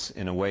remarks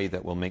in a way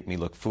that will make me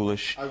look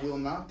foolish. I will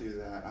not do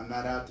that. I'm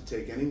not out to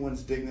take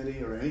anyone's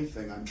dignity or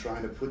anything. I'm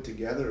trying to put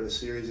together a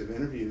series of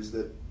interviews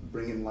that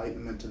bring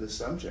enlightenment to the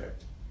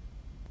subject.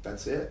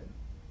 That's it.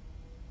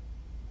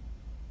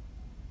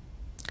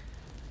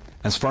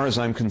 As far as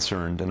I'm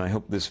concerned, and I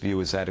hope this view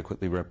is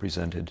adequately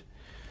represented,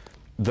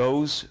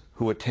 those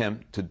who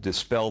attempt to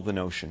dispel the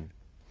notion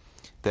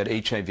that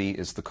HIV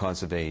is the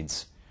cause of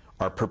AIDS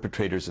are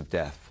perpetrators of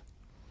death.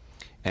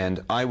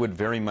 And I would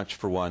very much,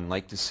 for one,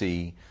 like to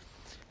see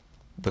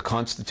the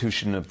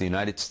Constitution of the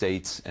United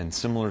States and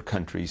similar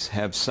countries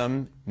have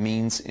some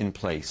means in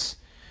place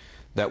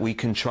that we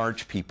can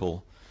charge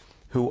people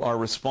who are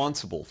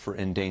responsible for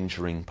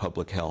endangering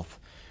public health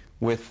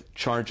with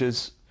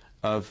charges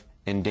of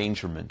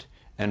endangerment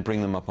and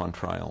bring them up on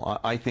trial.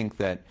 I think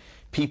that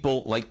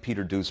people like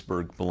Peter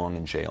Duesberg belong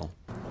in jail.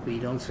 We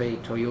don't say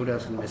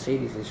Toyotas and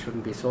Mercedes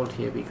shouldn't be sold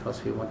here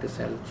because we want to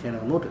sell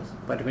General Motors.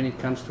 But when it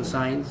comes to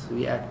science,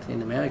 we act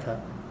in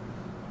America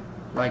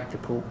like the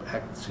Pope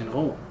acts in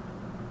Rome.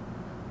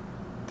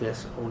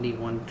 There's only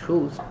one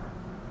truth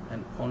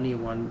and only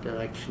one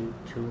direction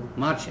to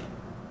march in.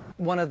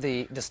 One of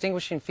the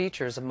distinguishing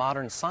features of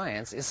modern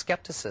science is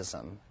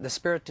skepticism, the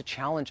spirit to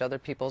challenge other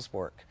people's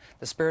work,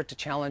 the spirit to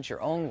challenge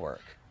your own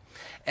work.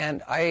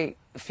 And I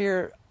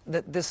fear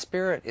that this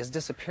spirit is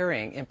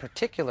disappearing, in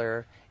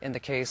particular in the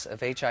case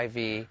of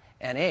HIV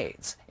and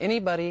AIDS.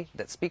 Anybody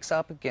that speaks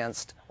up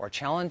against or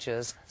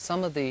challenges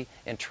some of the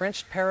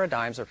entrenched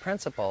paradigms or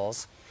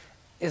principles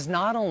is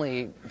not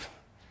only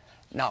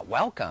not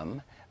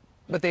welcome,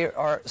 but they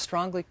are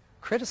strongly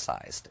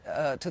criticized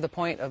to the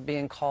point of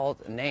being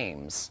called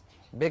names: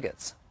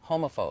 bigots,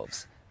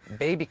 homophobes,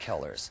 baby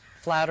killers,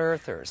 flat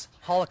earthers,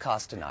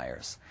 Holocaust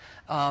deniers.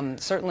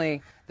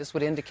 Certainly, this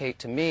would indicate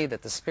to me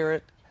that the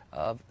spirit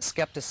of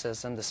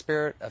skepticism, the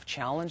spirit of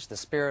challenge, the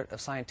spirit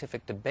of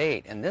scientific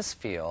debate in this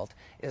field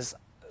is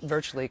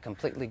virtually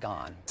completely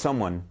gone.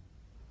 Someone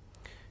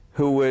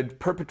who would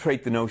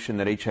perpetrate the notion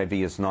that HIV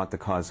is not the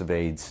cause of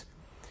AIDS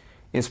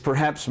is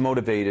perhaps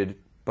motivated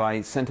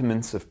by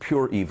sentiments of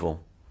pure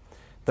evil,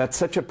 that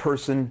such a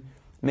person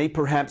may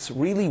perhaps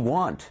really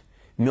want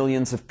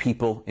millions of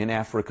people in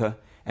Africa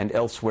and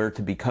elsewhere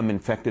to become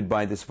infected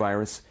by this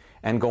virus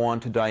and go on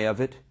to die of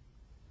it.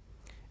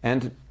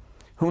 And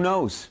who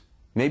knows,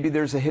 maybe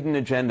there's a hidden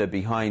agenda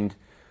behind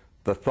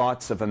the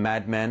thoughts of a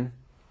madman.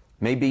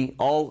 Maybe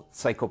all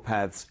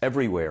psychopaths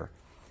everywhere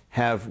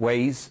have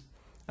ways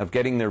of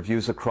getting their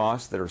views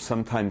across that are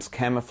sometimes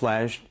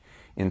camouflaged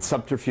in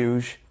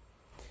subterfuge.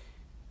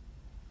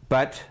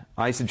 But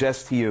I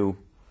suggest to you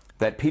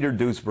that Peter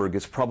Duesberg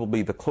is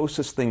probably the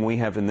closest thing we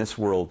have in this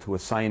world to a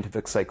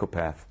scientific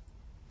psychopath.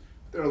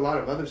 There are a lot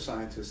of other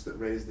scientists that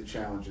raise the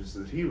challenges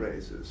that he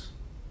raises.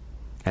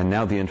 And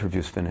now the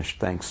interview's finished.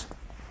 Thanks.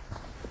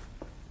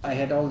 I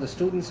had all the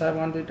students I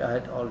wanted, I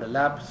had all the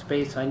lab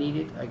space I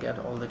needed, I got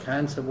all the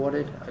grants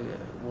awarded,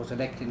 I was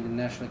elected in the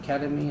National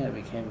Academy, I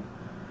became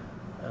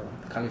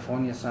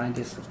California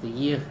Scientist of the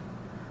Year,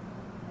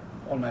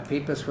 all my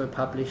papers were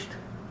published.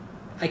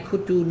 I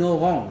could do no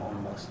wrong,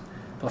 almost,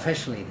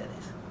 professionally that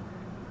is,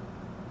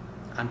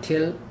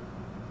 until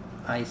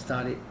I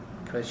started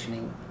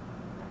questioning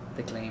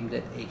the claim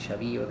that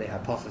HIV, or the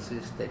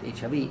hypothesis that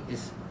HIV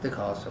is the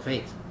cause of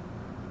AIDS.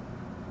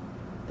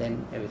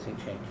 Then everything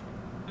changed.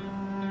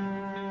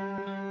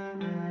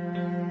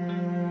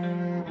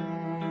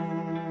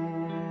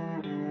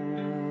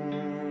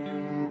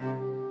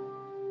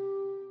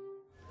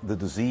 The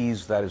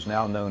disease that is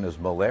now known as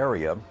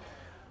malaria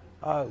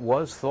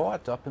was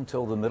thought up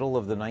until the middle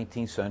of the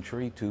 19th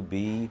century to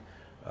be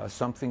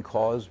something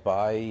caused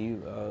by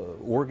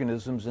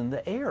organisms in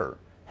the air,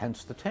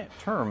 hence the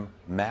term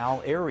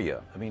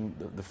malaria. I mean,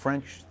 the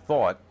French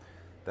thought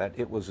that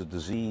it was a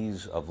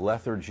disease of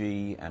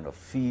lethargy and of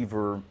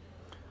fever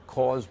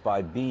caused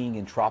by being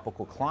in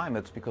tropical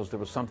climates because there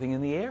was something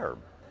in the air.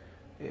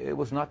 It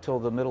was not till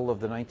the middle of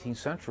the 19th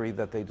century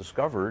that they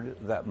discovered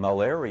that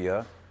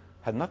malaria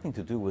had nothing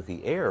to do with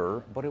the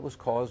air, but it was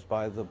caused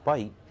by the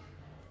bite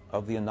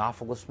of the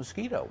Anopheles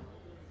mosquito.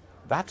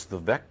 That's the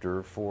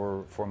vector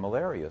for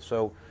malaria.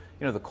 So,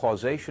 you know, the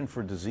causation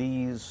for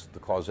disease, the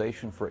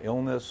causation for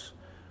illness,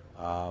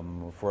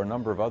 for a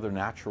number of other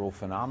natural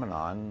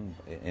phenomenon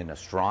in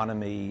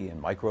astronomy,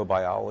 in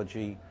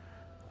microbiology,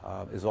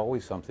 is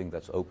always something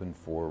that's open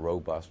for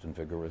robust and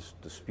vigorous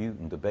dispute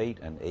and debate,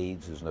 and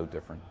AIDS is no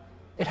different.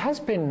 It has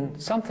been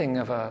something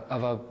of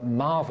a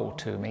marvel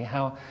to me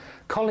how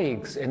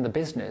colleagues in the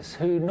business,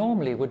 who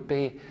normally would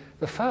be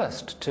the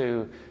first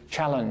to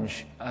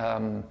challenge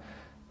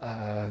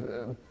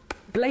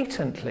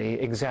blatantly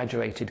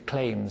exaggerated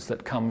claims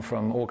that come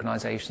from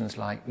organizations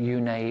like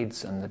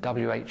UNAIDS and the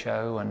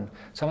WHO and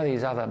some of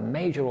these other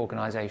major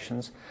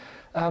organizations,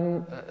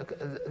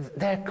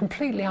 they're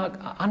completely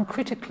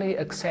uncritically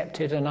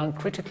accepted and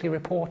uncritically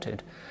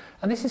reported.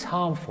 And this is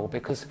harmful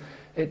because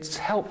it's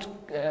helped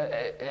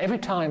every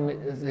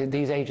time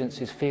these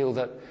agencies feel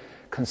that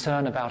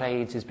concern about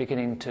AIDS is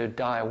beginning to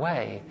die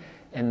away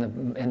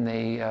in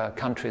the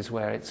countries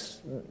where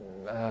it's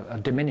a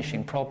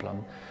diminishing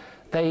problem.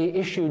 They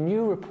issue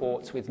new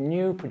reports with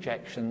new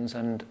projections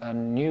and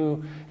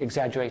new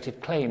exaggerated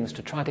claims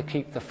to try to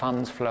keep the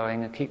funds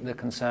flowing and keep the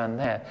concern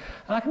there.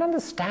 And I can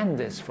understand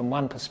this from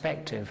one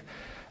perspective,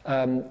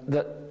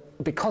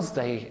 that because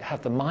they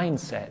have the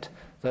mindset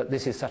that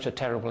this is such a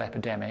terrible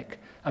epidemic,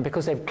 and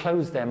because they've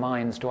closed their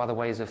minds to other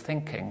ways of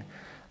thinking,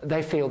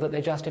 they feel that they're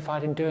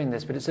justified in doing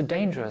this. But it's a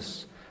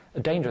dangerous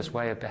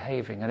way of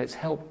behaving, and it's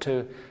helped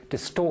to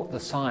distort the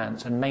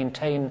science and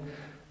maintain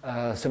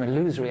some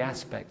illusory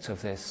aspects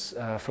of this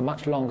for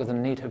much longer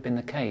than need have been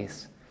the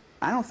case.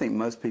 I don't think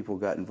most people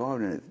got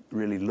involved in it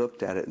really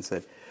looked at it and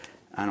said,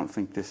 I don't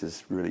think this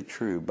is really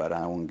true, but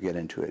I won't get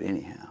into it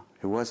anyhow.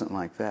 It wasn't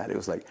like that. It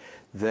was like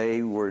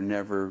they were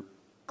never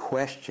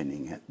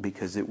questioning it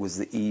because it was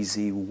the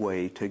easy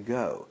way to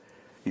go.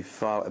 You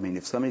follow, I mean,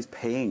 if somebody's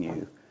paying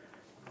you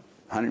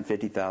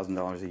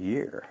 $150,000 a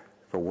year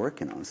for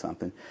working on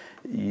something,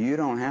 you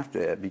don't have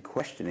to be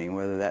questioning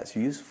whether that's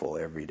useful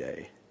every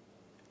day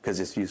because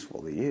it's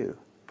useful to you.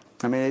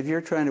 I mean, if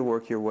you're trying to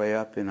work your way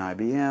up in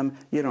IBM,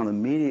 you don't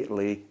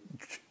immediately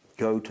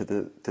go to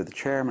the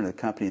chairman of the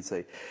company and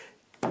say,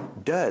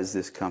 does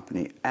this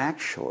company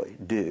actually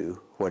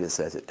do what it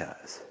says it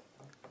does?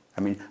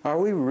 I mean, are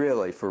we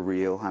really for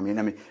real? I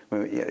mean,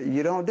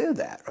 you don't do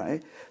that,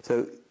 right?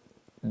 So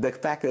the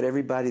fact that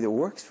everybody that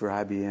works for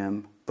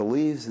IBM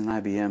believes in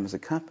IBM as a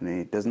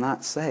company does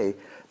not say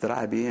that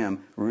IBM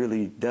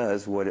really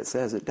does what it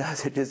says it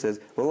does. It just says,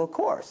 well, of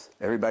course,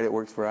 everybody that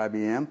works for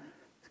IBM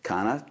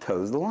kind of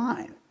toes the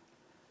line,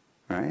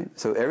 right?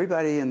 So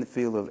everybody in the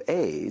field of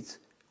AIDS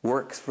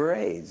works for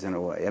AIDS in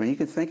a way. I mean, you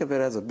can think of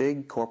it as a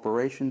big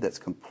corporation that's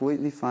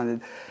completely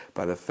funded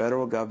by the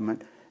federal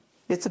government.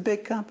 It's a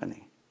big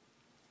company.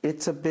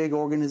 It's a big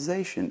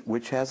organization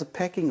which has a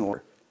pecking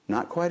order,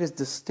 not quite as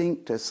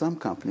distinct as some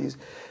companies,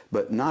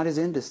 but not as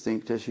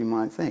indistinct as you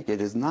might think. It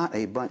is not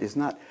a bunch, it's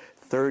not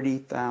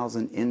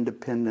 30,000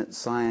 independent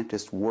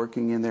scientists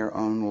working in their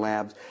own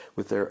labs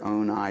with their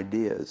own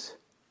ideas.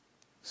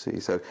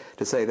 See, so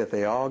to say that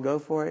they all go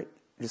for it,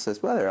 it just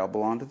says, well, they all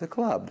belong to the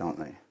club, don't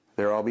they?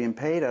 They're all being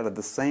paid out of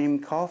the same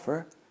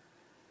coffer,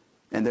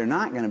 and they're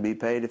not going to be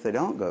paid if they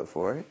don't go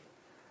for it.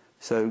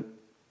 So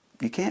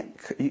you can't,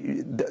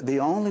 the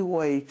only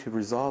way to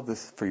resolve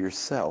this for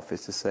yourself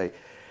is to say,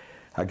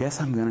 I guess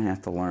I'm going to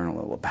have to learn a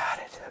little about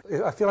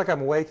it. I feel like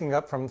I'm waking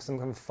up from some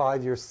kind of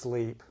 5-year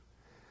sleep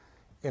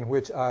in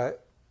which I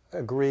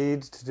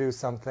agreed to do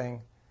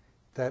something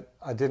that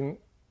I didn't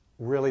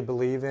really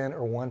believe in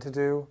or want to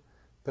do,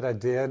 but I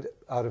did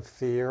out of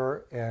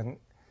fear and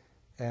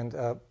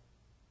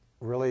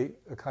really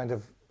a kind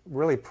of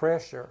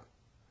pressure.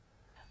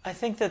 I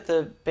think that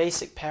the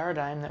basic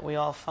paradigm that we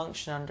all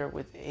function under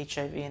with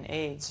HIV and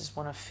AIDS is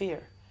one of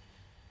fear.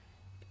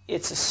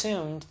 It's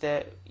assumed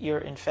that you're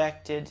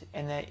infected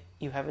and that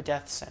you have a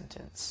death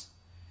sentence.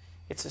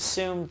 It's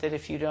assumed that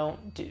if you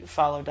don't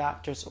follow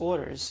doctor's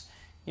orders,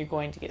 you're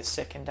going to get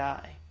sick and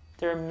die.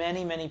 There are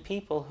many, many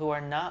people who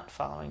are not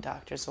following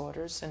doctor's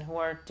orders and who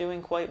are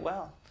doing quite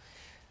well.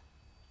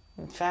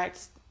 In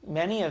fact,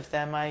 many of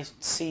them I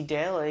see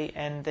daily,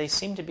 and they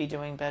seem to be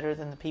doing better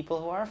than the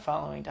people who are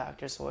following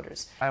doctor's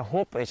orders. I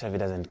hope HIV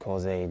doesn't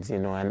cause AIDS, you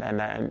know,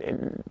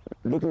 and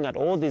looking at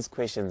all these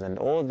questions and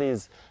all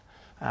these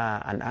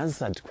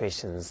unanswered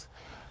questions,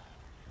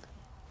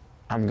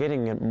 I'm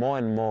getting more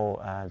and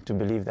more to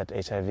believe that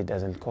HIV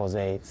doesn't cause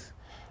AIDS.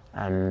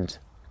 And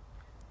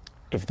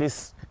if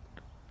this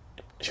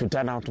should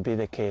turn out to be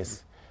the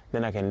case,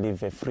 then I can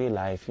live a free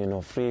life, you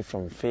know, free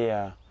from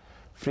fear,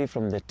 free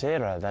from the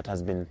terror that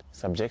has been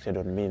subjected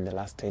on me in the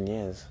last 10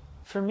 years.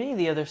 For me,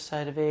 the other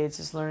side of AIDS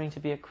is learning to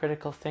be a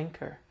critical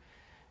thinker,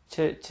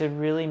 to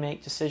really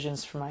make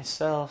decisions for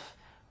myself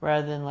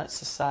rather than let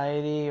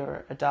society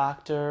or a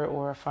doctor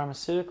or a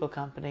pharmaceutical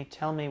company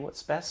tell me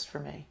what's best for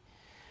me.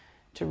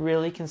 To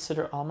really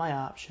consider all my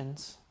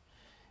options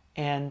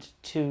and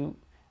to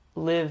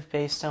live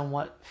based on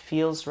what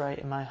feels right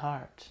in my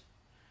heart.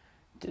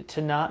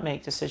 To not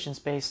make decisions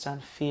based on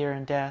fear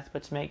and death,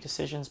 but to make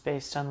decisions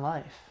based on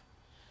life.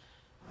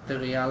 The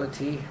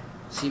reality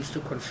seems to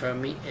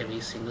confirm me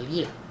every single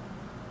year.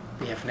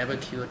 We have never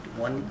cured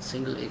one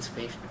single AIDS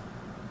patient.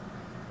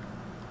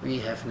 We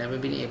have never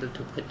been able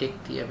to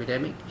predict the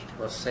epidemic. It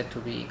was said to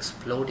be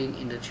exploding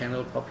in the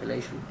general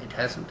population. It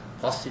hasn't.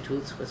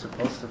 Prostitutes were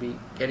supposed to be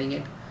getting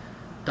it.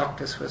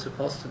 Doctors were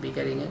supposed to be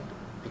getting it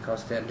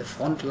because they're in the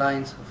front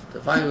lines of the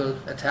viral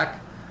attack.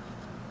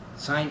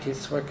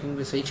 Scientists working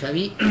with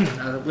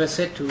HIV were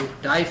said to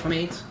die from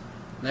AIDS.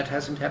 That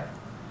hasn't happened.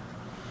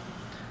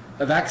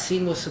 A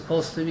vaccine was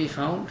supposed to be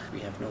found. We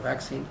have no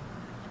vaccine.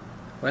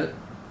 Well,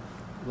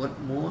 what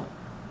more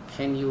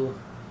can you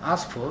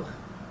ask for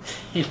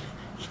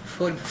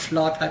for the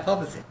flawed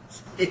hypothesis?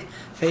 It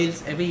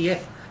fails every year.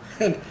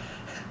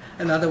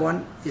 Another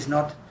one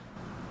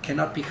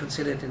cannot be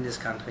considered in this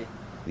country.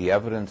 The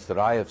evidence that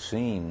I have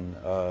seen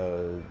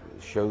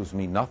shows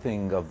me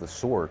nothing of the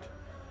sort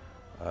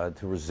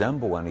to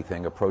resemble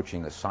anything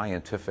approaching a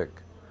scientific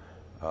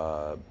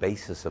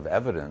basis of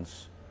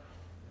evidence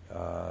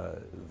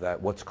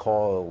that what's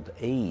called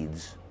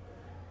AIDS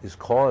is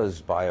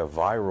caused by a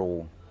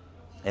viral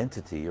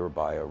entity or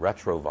by a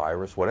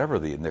retrovirus, whatever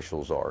the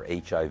initials are,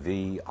 HIV,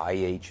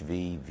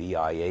 IHV,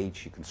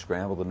 VIH, you can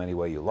scramble them any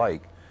way you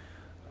like.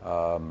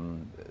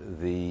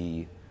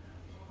 The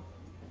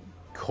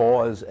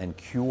cause and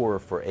cure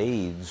for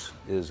AIDS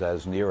is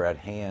as near at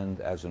hand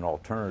as an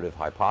alternative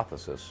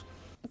hypothesis.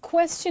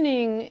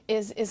 Questioning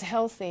is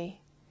healthy.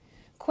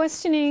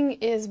 Questioning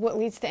is what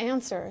leads to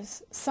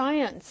answers.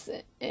 Science,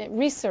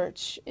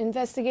 research,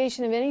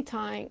 investigation of any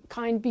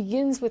kind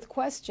begins with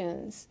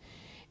questions.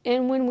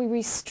 And when we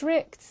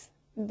restrict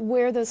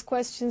where those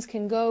questions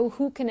can go,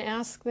 who can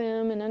ask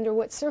them, and under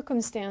what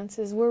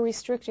circumstances, we're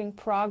restricting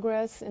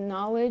progress and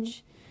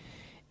knowledge.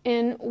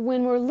 And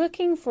when we're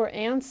looking for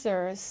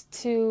answers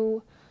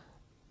to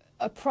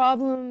a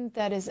problem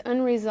that is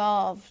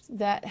unresolved,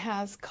 that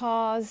has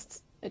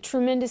caused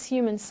tremendous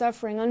human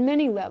suffering on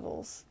many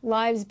levels,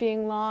 lives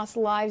being lost,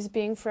 lives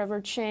being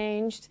forever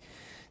changed,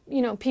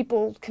 you know,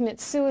 people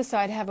commit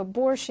suicide, have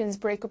abortions,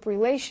 break up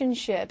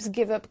relationships,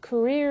 give up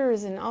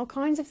careers, and all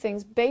kinds of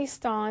things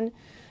based on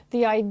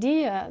the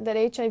idea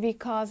that HIV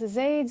causes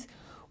AIDS.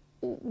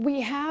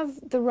 We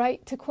have the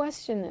right to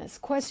question this.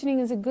 Questioning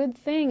is a good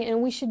thing,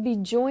 and we should be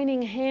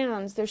joining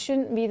hands. There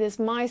shouldn't be this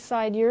my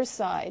side, your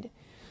side.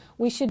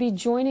 We should be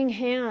joining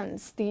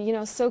hands,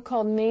 the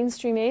so-called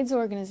mainstream AIDS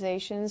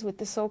organizations with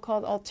the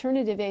so-called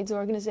alternative AIDS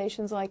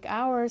organizations like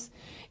ours,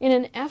 in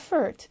an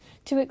effort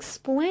to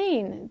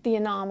explain the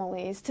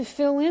anomalies, to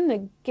fill in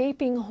the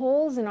gaping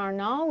holes in our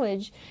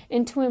knowledge,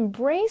 and to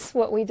embrace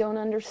what we don't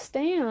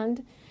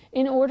understand,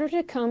 in order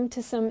to come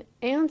to some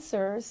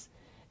answers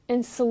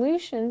and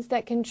solutions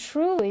that can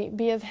truly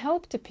be of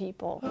help to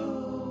people.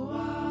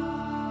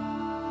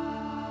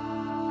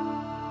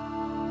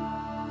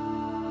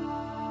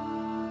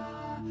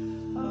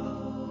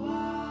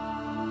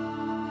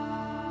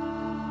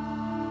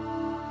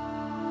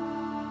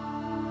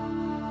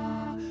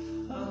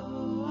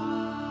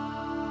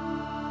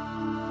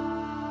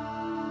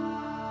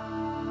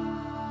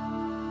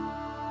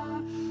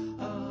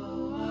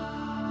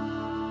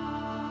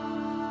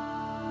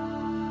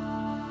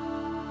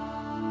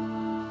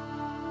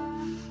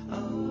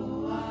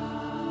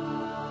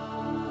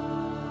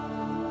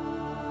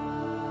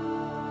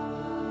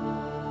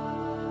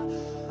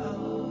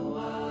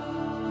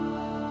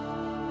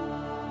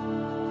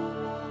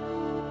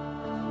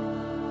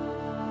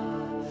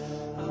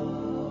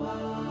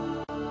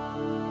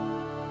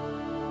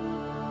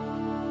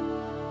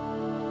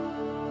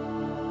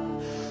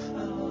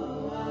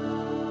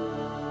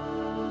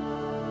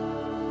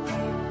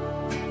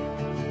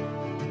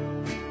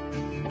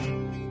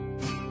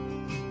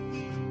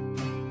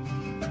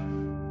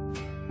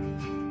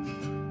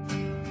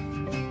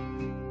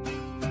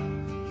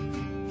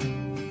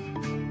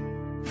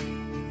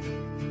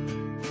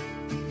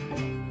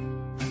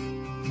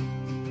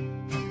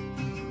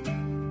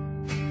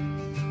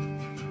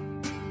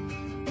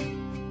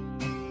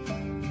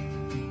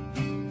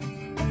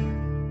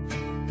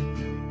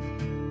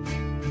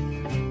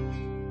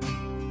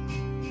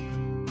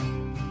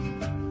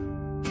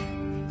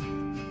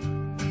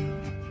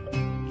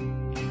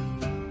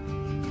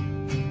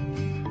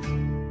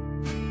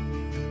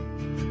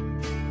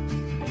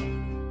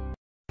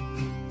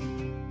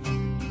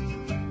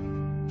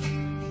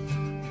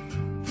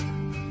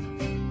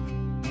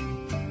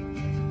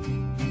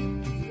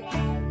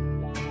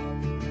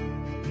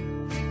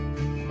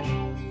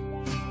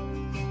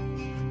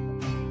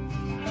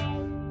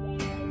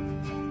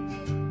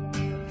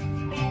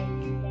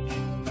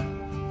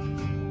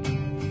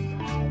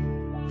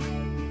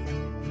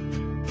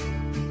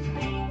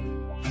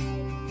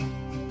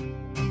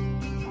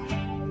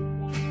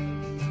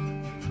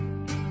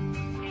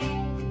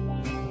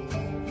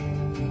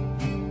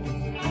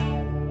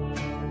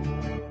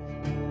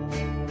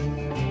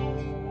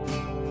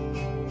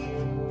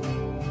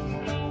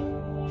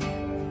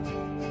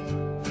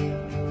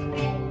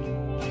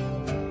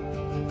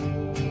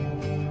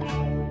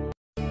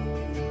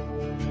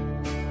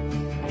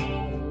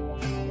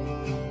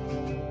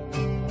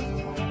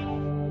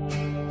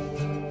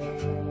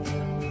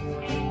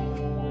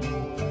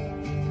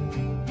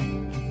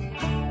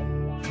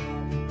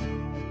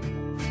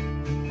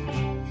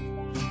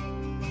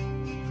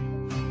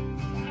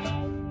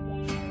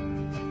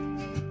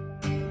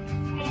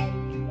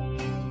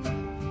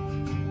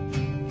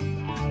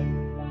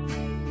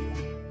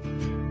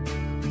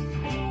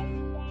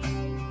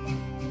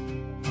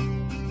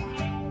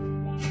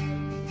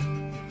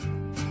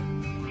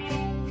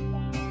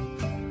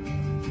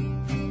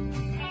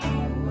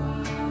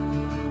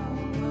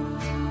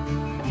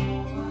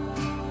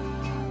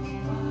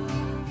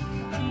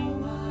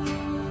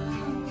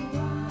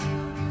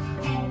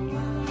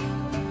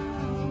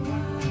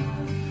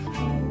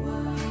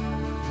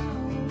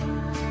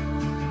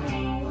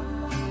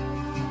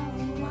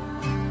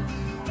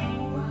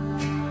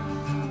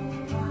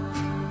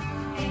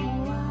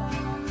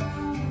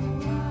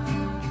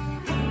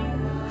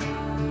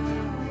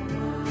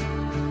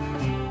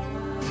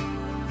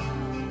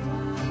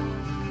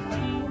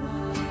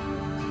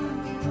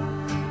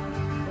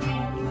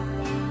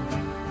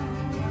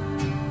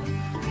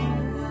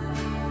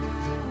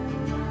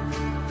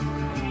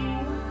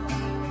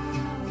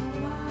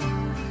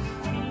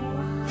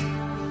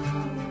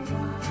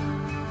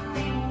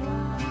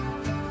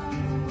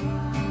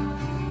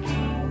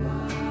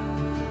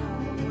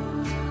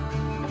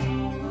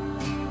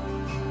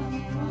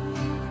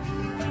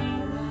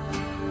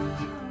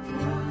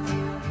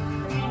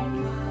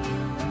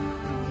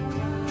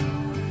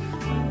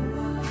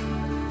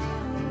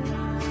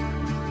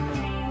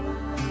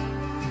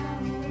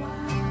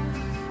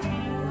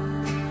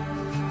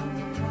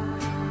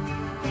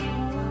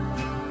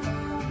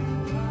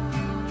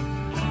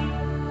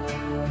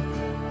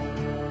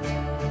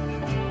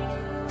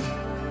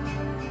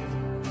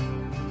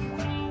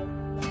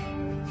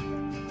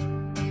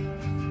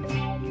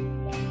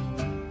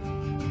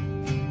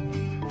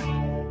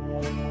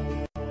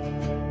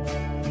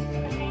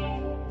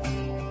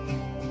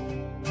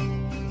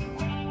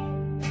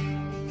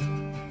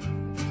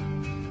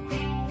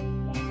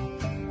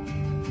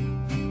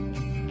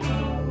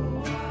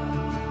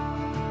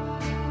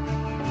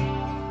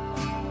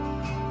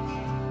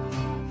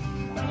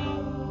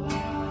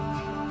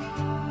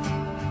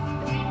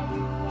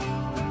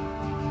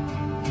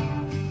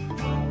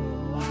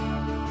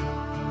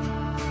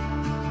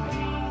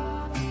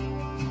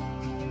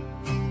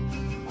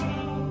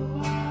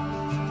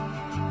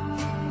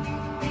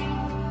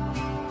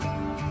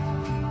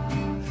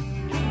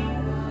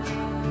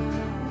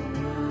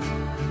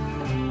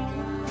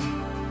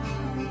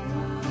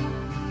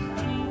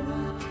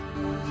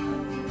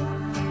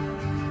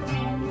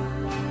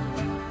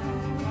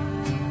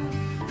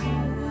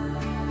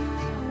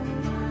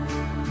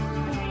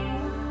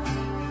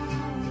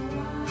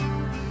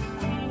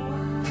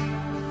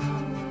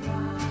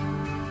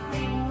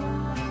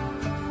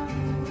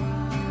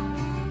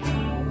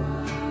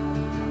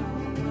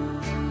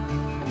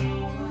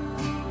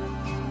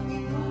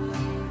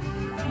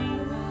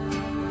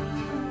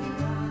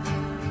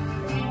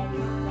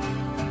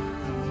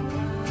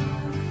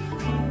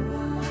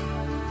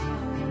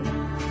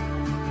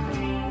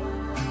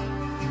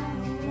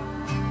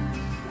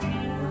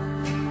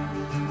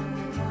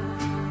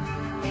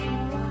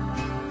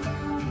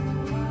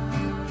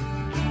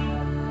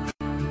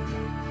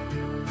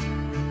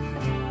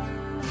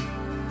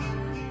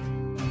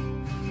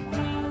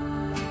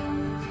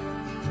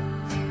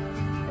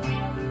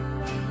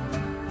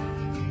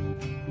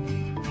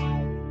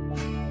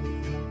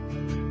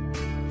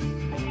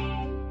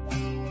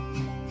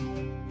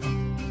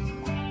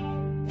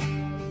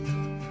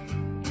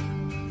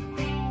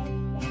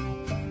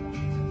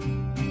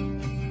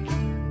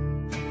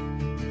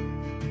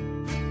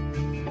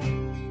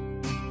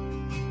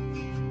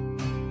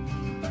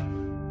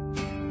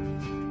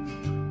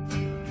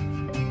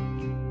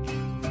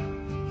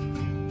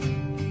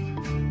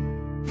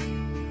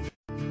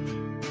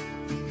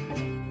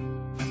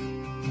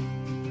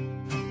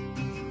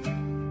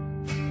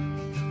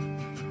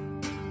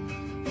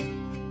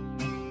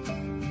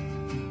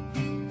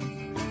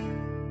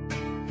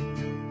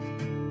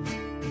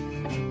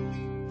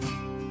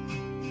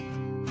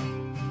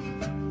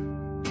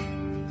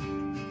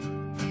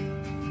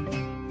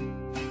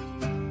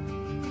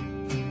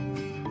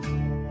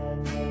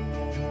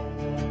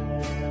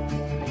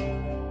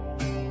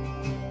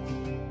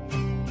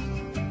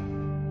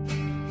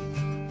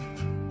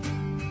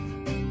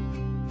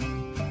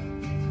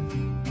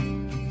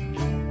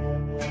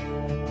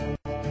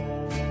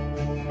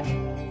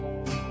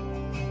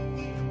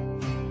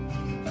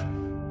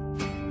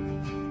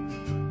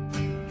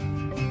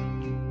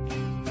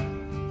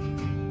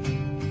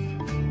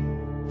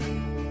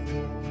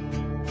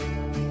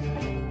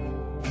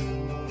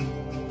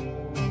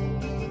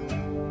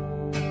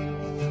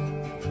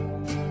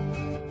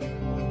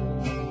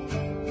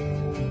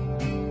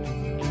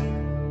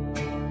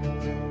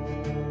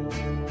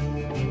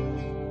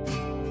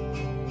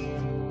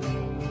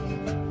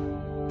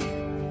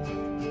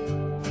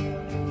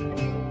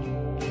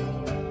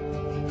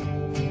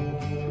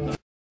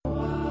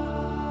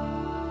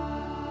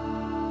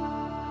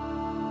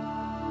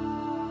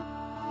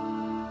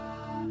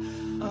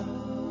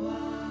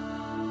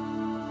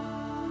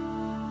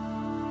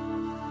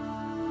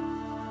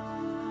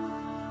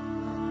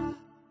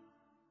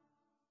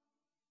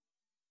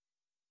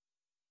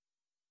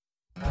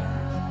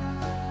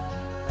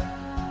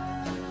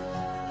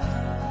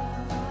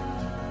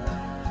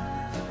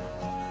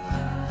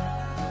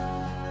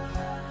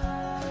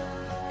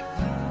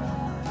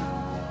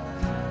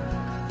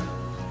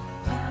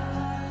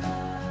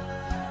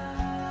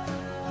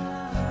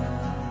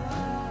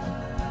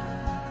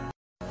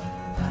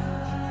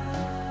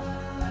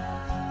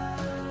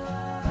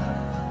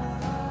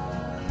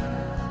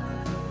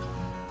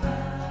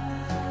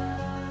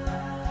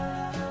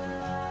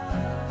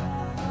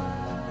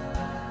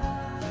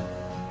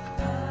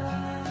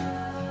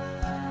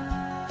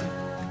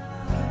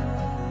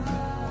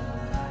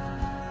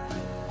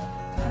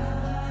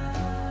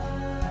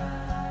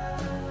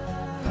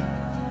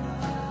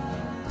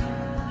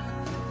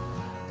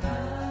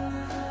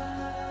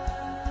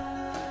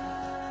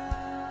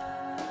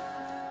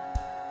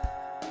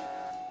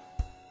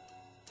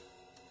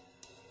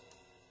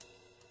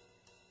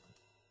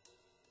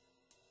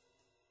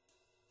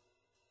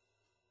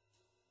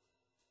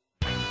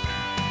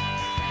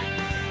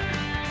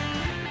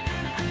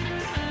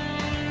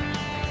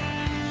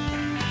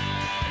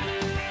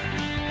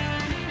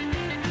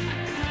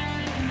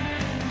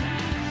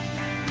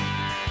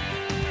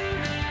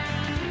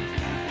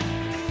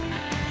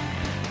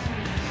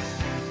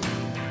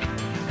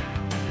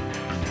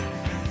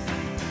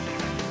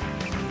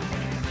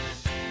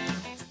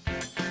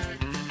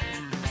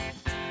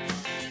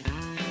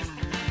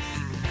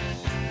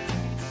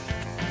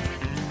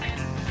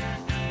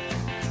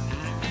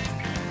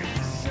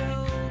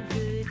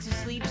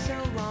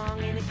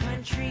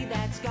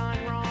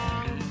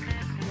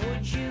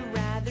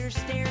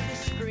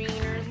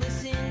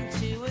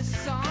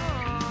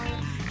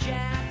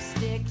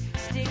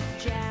 stick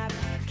jab.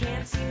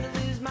 Can't seem to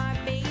lose my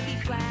baby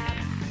flap.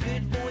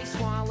 Good boy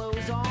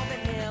swallows all the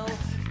hill,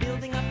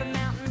 building up a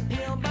mountain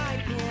pill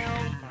by pill.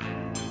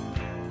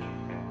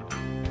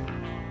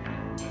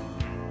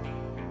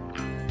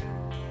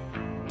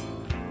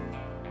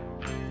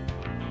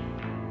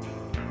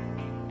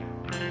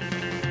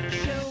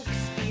 Choke,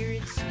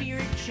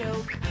 spirit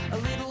choke, a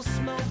little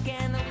smoke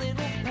and a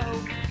little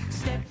poke.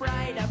 Step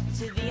right up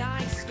to the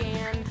eye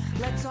scan.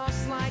 Let's all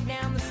slide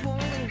down the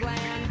swollen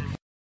gland.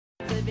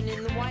 Living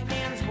in the white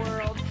man's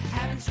world,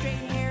 having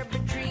straight